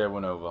screwed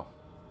everyone over.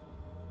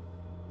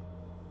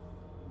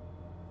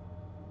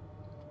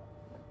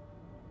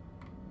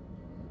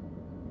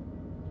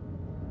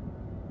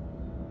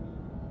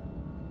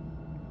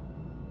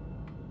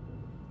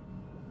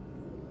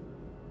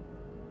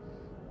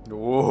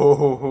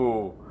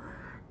 Whoa,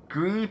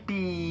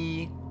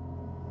 creepy.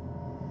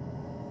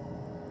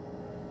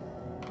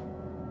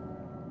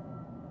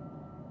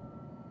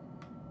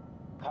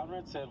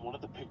 Conrad said one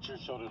of the pictures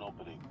showed an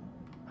opening.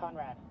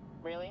 Conrad,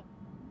 really?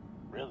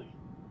 Really?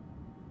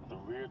 The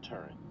rear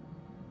turret.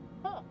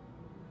 Huh.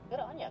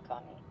 Good on ya,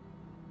 Connie.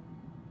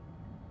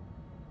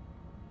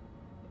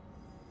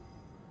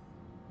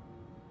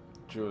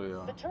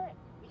 Julia. The turret.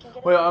 We can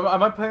get Wait,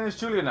 am I playing as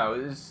Julia now?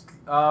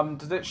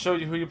 Does it show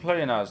you who you're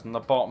playing as in the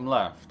bottom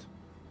left?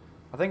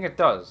 I think it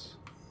does.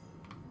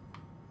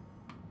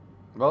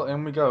 Well,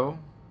 in we go.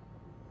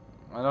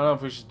 I don't know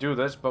if we should do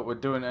this, but we're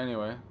doing it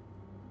anyway.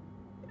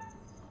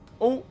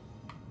 Oh!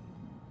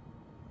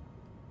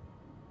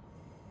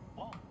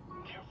 Whoa,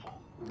 careful.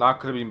 That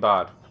could have been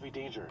bad. Could be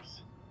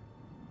dangerous.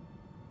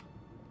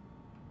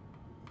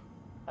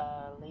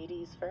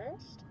 Ladies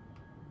first?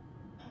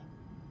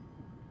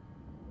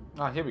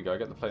 Ah, here we go. I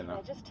get the plane Can I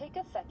now. just take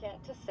a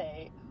second to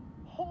say,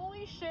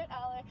 holy shit,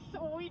 Alex,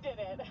 we did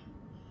it.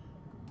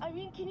 I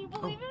mean, can you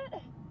believe it?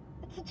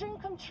 It's a dream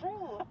come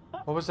true.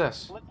 What was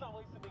this? Let's not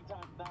waste any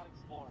time not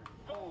exploring.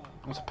 Go.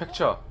 What's a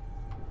picture?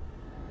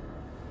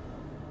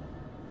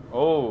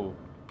 Oh.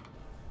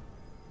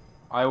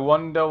 I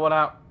wonder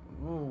what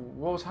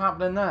what was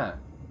happening there?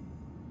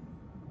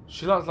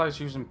 She looks like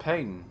she was in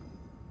pain.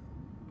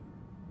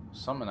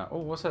 Something like, oh,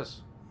 what's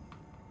this?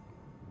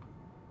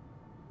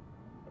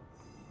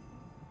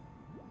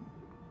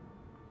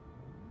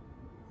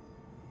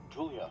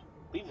 Julia,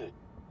 leave it.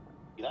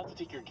 You'd have to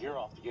take your gear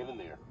off to get in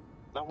there.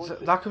 Not worth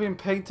it. That could be in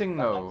painting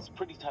though. That's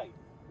pretty tight.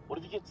 What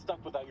if you get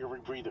stuck without your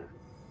rebreather?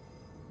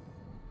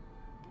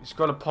 He's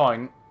got a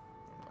point.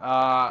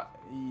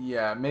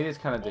 Yeah, maybe it's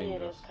kind of Maybe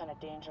dangerous. it is kind of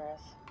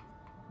dangerous.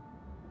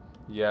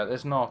 Yeah,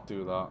 let's not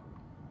do that.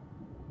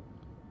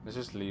 Let's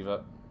just leave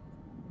it.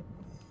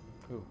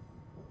 Ooh.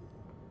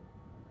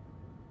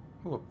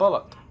 Ooh, a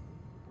bullet.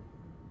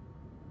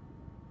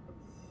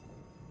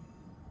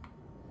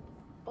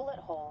 Bullet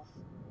holes.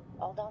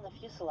 All down the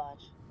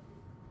fuselage.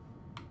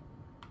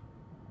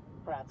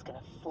 Brad's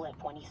gonna flip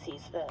when he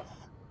sees this.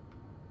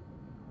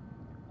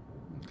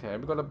 Okay,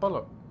 we got a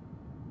bullet.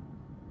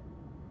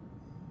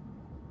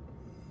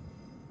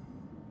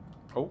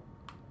 Oh.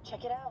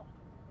 Check it out.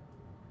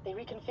 They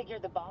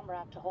reconfigured the bomb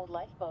rack to hold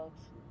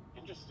lifeboats.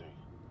 Interesting.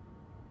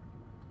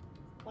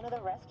 One of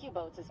the rescue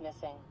boats is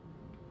missing.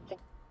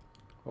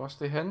 What's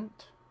the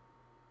hint?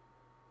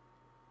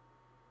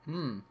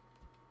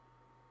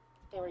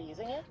 They were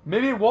using it?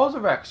 Maybe it was a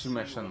rescue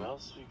mission. What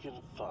else we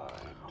can find?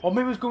 Or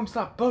maybe it was going to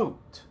that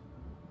boat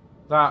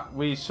that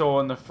we saw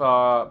in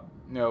the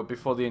you know,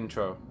 before the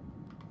intro.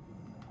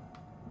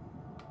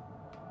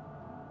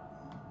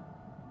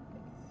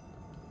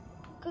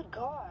 Good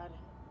God.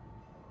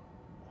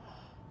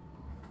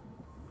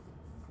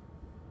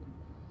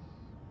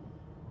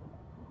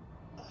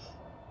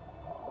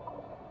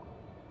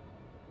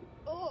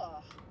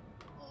 Ugh.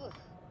 Ugh.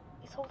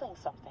 He's holding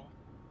something.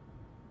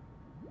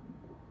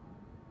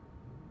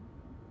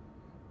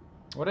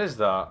 What is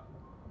that?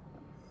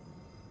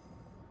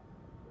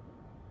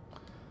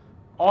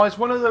 Oh, it's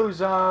one of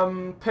those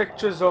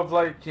pictures of,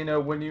 like, you know,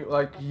 when you,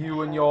 like,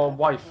 you and your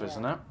wife,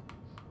 isn't it?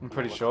 I'm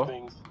pretty sure.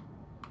 Things,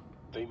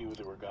 they knew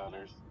they were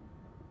goners.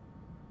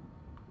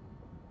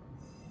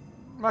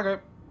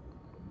 Okay.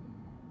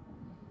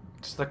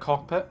 It's the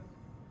cockpit.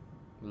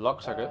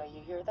 Looks like it.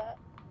 You hear that?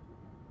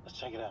 Let's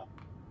check it out.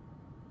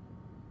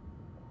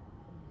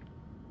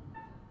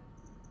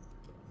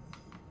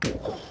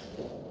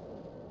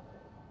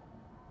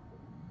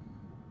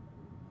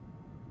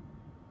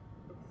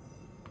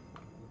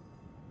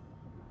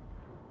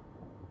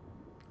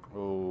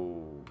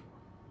 Oh.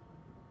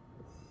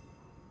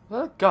 Is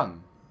that a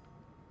gun?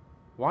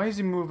 Why is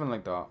he moving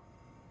like that?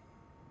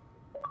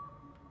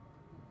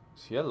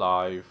 Is he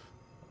alive?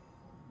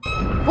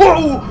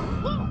 Whoa!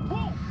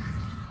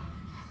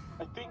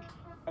 I think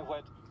I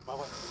wet my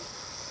way.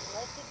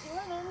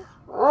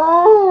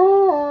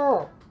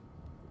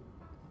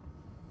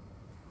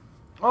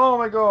 Oh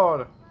my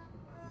god.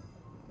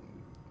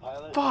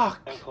 Pilot Fuck.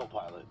 and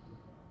co-pilot.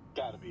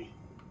 Gotta be.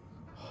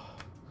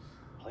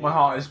 My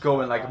heart is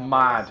going like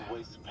mad.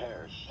 Ways to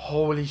perish.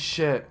 Holy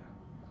shit.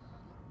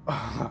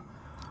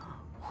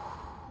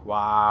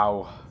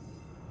 Wow.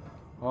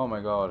 Oh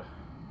my god.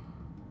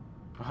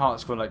 My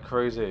heart's going like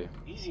crazy.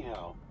 Easy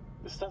now.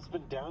 This stuff's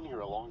been down here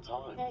a long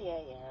time.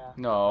 Yeah.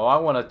 No, I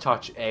want to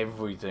touch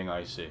everything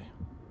I see.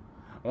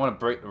 I want to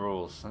break the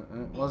rules.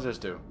 What does this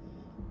do?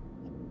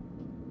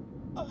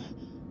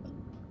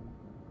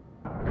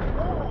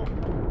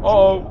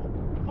 Oh!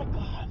 My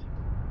God.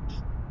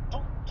 Just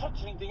don't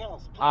touch anything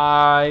else. Please.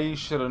 I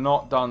should have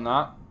not done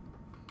that.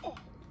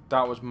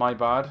 That was my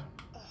bad.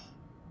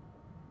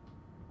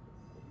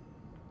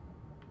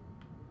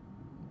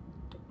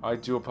 I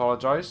do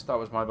apologize. That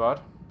was my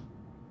bad.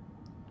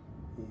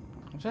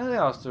 Is there anything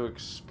else to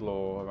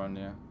explore around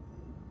here?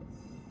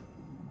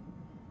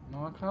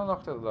 No, I kind of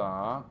looked at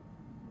that.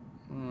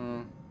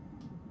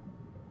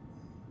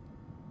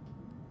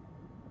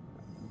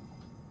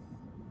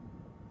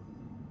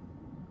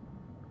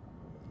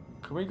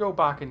 Can we go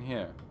back in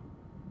here?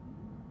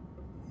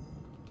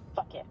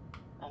 Fuck it.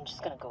 I'm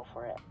just gonna go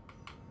for it.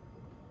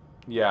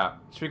 Yeah,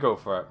 should we go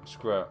for it?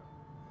 Screw it.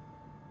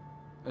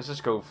 Let's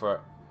just go for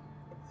it.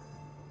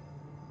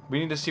 We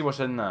need to see what's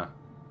in there.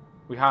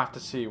 We have to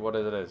see what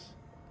it is.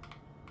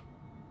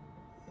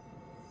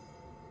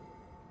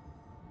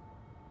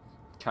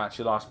 Catch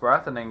your last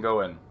breath and then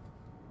go in.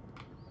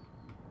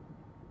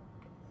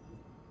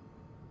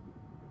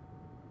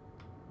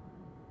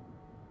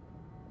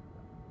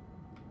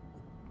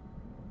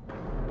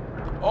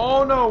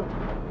 Oh no!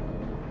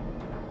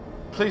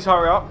 Please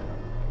hurry up.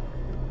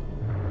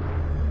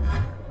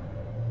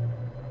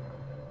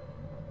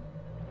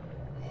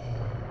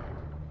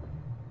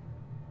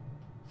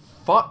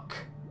 Fuck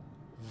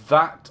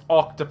that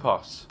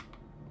octopus.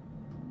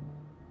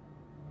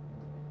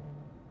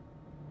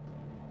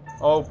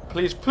 Oh,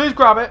 please, please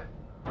grab it.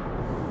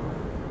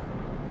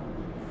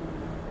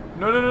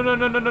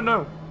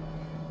 No.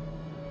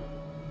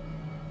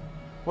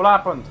 What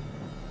happened?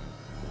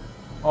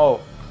 Oh.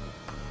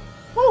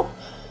 Woo!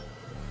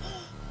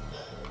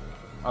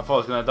 I thought I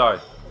was gonna die.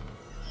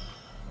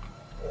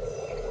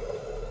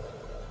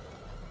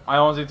 I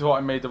honestly thought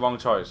I made the wrong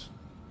choice.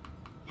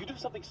 You do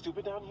something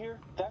stupid down here,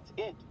 that's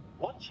it.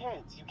 One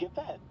chance, you get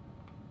that.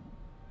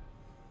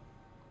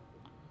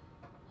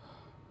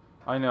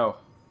 I know.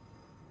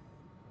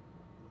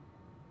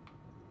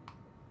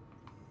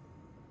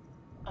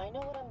 I know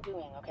what I'm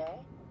doing, okay?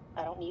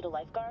 I don't need a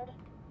lifeguard.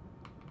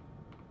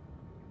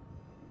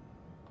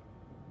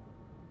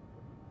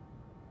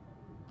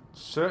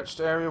 Searched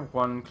area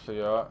 1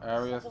 clear.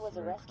 Area 3. It was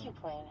a rescue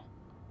plane.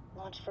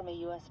 Launched from a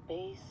US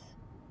base.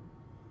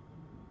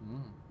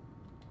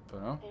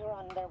 Don't know. They were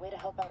on their way to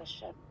help out a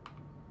ship.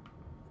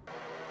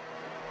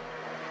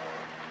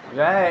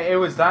 Yeah, it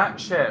was that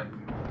ship.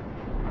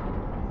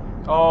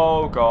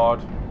 Oh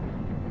god.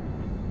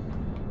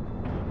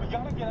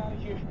 gotta get out of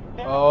here.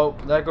 Now. Oh,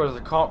 there goes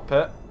the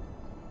cockpit.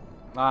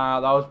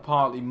 That was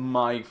partly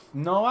my...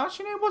 No,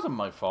 actually, it wasn't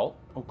my fault.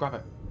 Oh, grab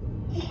it.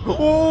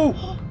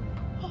 Oh!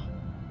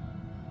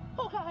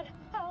 Oh God,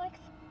 Alex.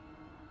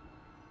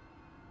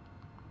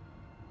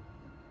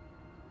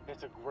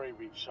 It's a gray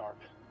reef shark.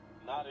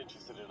 Not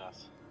interested in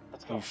us.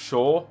 Let's go. You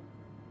sure?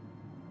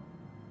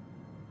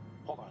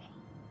 Hold on.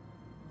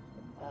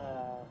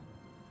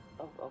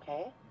 Oh,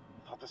 okay.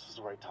 Thought this was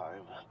the right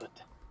time, but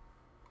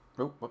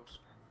Oh, whoops.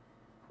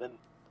 then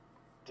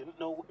didn't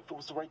know if it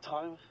was the right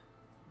time.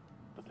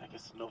 But I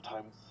guess no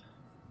time's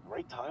the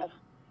right time.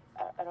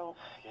 I don't...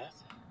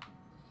 Yes.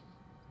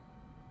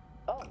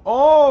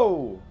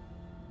 Oh!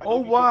 I know Oh,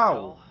 you can't wow.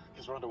 tell,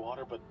 'cause we're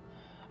underwater, but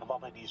I'm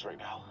on my knees right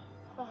now.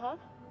 Uh-huh.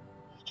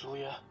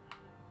 Julia,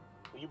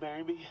 will you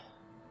marry me?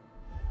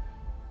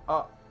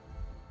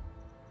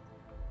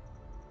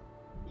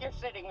 You're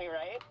shitting me,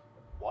 right?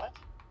 What?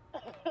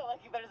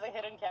 Like there's a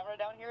hidden camera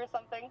down here or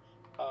something?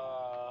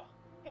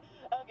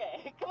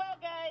 Okay, come on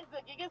guys,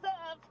 looking us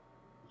up.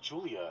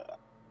 Julia,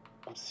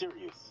 I'm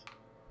serious.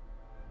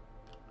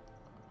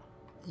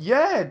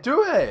 Yeah,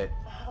 do it.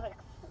 Alex,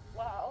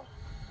 wow.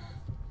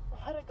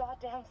 What a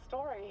goddamn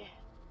story.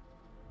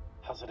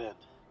 How's it end?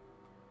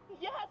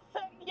 Yes,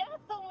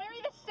 I'll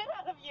marry the shit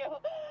out of you.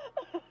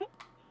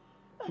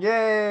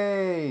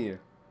 Yay!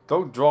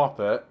 Don't drop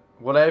it.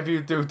 Whatever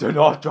you do, do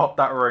not drop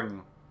that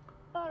ring.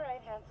 All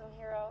right, handsome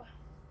hero.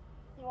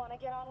 You want to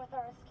get on with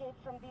our escape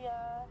from the,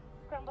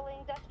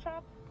 crumbling death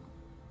trap?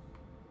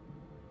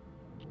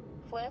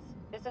 Fliss,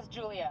 this is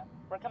Julia.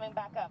 We're coming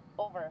back up.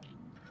 Over.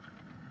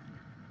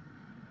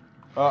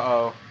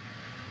 Uh-oh.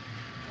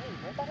 Hey,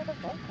 where'd that other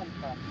boat come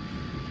from?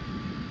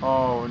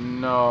 Oh,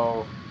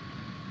 no.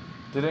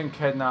 They didn't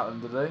kidnap them,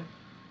 did they?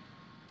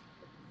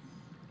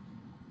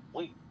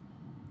 Wait,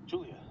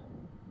 Julia,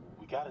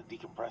 we gotta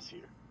decompress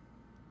here.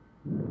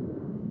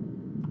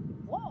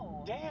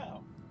 Whoa!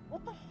 Damn!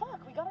 What the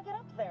fuck? We gotta get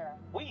up there.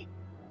 Wait,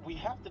 we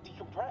have to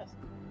decompress.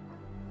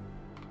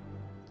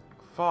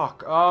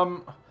 Fuck,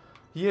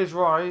 he is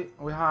right.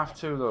 We have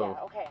to, though.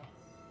 Yeah, okay.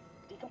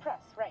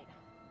 Decompress, right.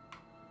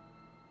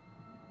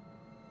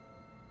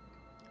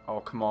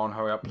 Oh, come on,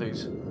 hurry up,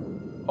 please.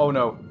 Oh,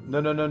 no.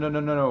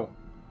 No.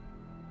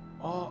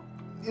 Oh,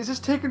 is this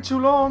taking too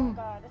long?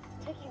 God, this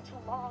is taking too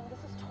long. This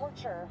is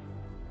torture.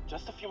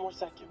 Just a few more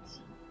seconds.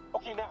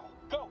 Okay, now,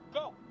 go!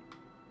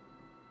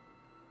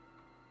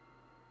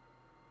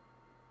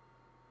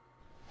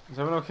 Is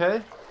everyone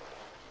okay?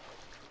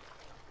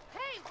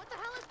 Hey, what the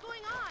hell is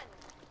going on?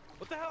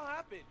 What the hell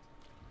happened?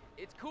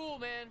 It's cool,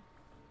 man.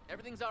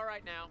 Everything's all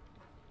right now.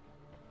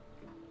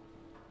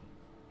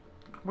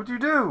 What'd you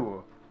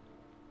do?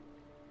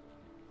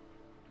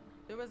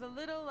 There was a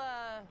little,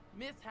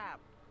 mishap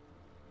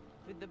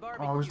with the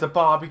barbecue. Oh, it was the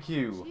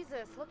barbecue.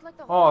 Jesus, looked like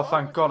the Oh, whole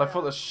thank boat God. I was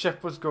thought the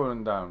ship was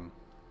going down.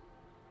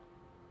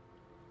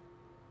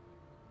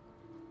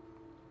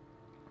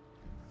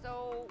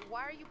 So,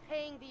 why are you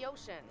paying the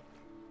ocean?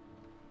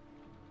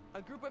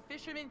 A group of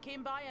fishermen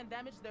came by and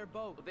damaged their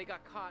boat. But they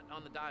got caught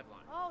on the dive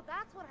line. Oh,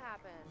 that's what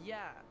happened.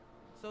 Yeah.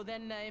 So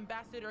then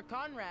Ambassador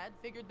Conrad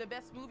figured the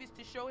best move is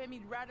to show him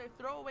he'd rather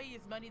throw away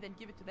his money than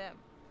give it to them.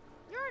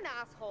 You're an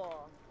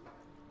asshole.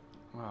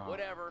 Oh.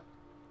 Whatever.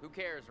 Who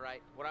cares,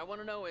 right? What I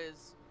want to know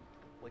is,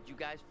 what'd you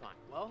guys find?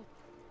 Well,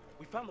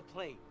 we found the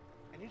plane,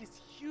 and it is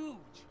huge,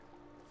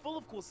 full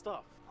of cool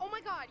stuff. Oh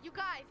my God, you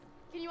guys,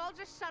 can you all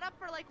just shut up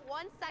for like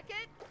 1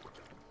 second?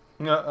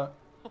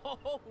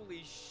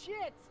 Holy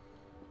shit!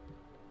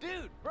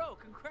 Dude, bro,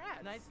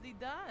 congrats! Nicely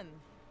done.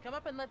 Come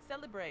up and let's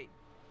celebrate.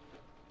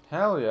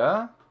 Hell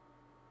yeah.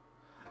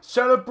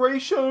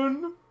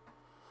 Celebration!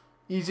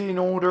 Easy in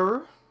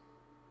order.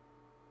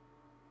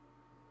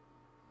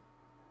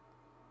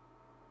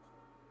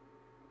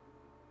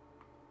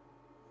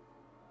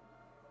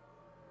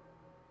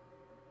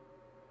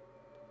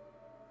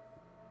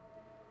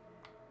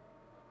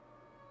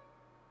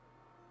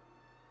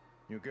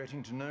 You're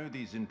getting to know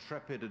these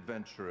intrepid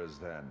adventurers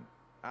then.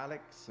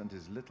 Alex and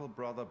his little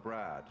brother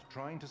Brad,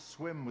 trying to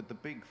swim with the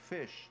big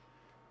fish.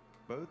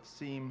 Both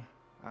seem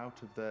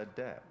out of their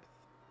depth.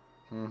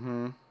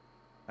 Mm-hmm.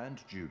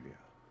 And Julia,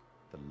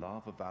 the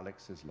love of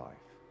Alex's life.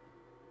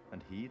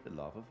 And he the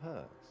love of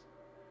hers.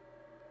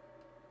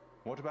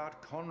 What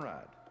about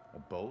Conrad? A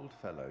bold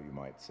fellow, you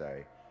might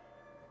say.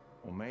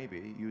 Or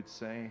maybe you'd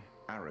say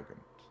arrogant.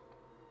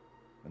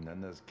 And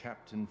then there's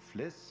Captain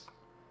Fliss,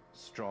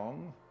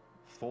 strong,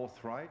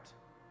 forthright,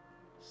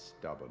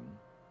 stubborn.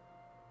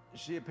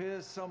 She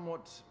appears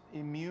somewhat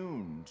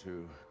immune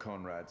to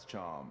Conrad's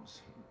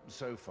charms,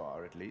 so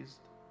far at least.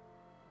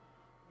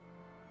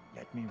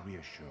 Let me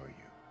reassure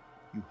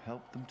you, you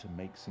help them to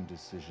make some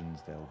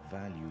decisions they'll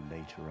value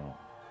later on.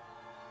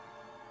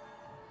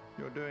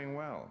 You're doing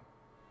well.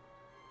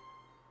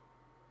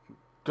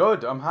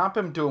 Good, I'm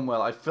happy I'm doing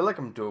well. I feel like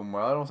I'm doing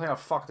well. I don't think I've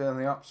fucked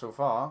anything up so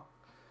far.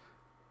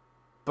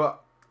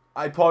 But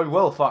I probably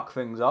will fuck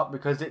things up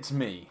because it's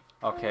me.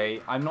 Okay,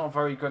 I'm not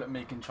very good at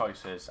making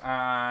choices,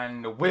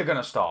 and we're going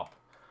to stop.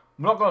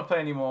 I'm not going to play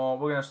anymore.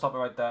 We're going to stop it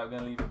right there. We're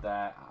going to leave it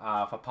there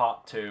for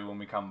part 2 when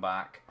we come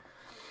back.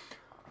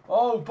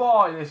 Oh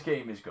boy, this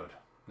game is good.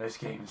 This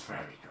game is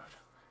very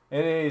good.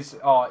 It is.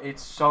 Oh,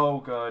 it's so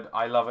good.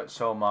 I love it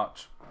so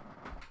much.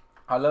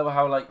 I love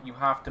how, like, you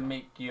have to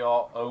make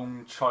your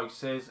own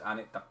choices, and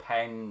it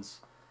depends.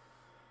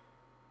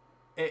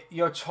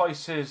 Your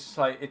choices,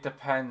 like, it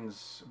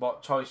depends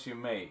what choice you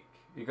make.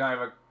 You can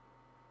either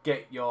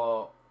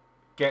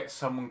get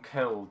someone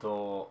killed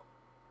or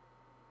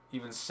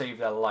even save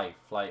their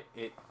life. Like,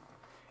 it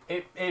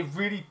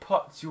really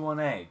puts you on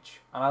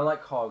edge, and I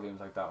like horror games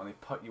like that when they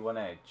put you on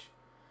edge.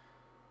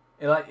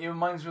 It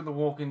reminds me of The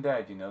Walking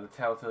Dead, you know, the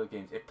Telltale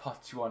games. It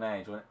puts you on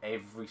edge on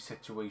every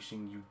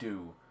situation you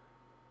do.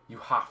 You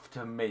have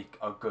to make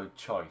a good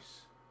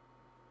choice.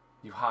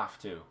 You have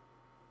to.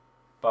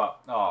 But,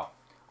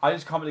 I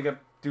just can't really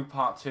do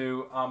part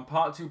 2.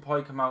 Part 2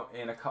 probably come out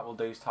in a couple of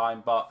days'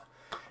 time. But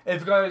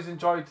if you guys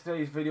enjoyed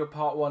today's video,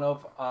 part 1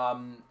 of,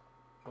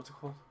 what's it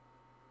called?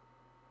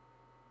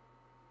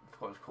 I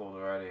forgot what it's called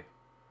already.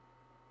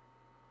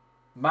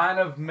 Man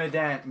of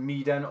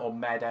Medan or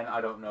Medan, I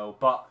don't know.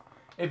 But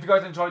if you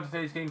guys enjoyed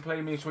today's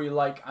gameplay, make sure you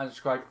like and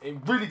subscribe. It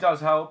really does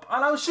help.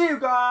 And I'll see you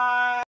guys!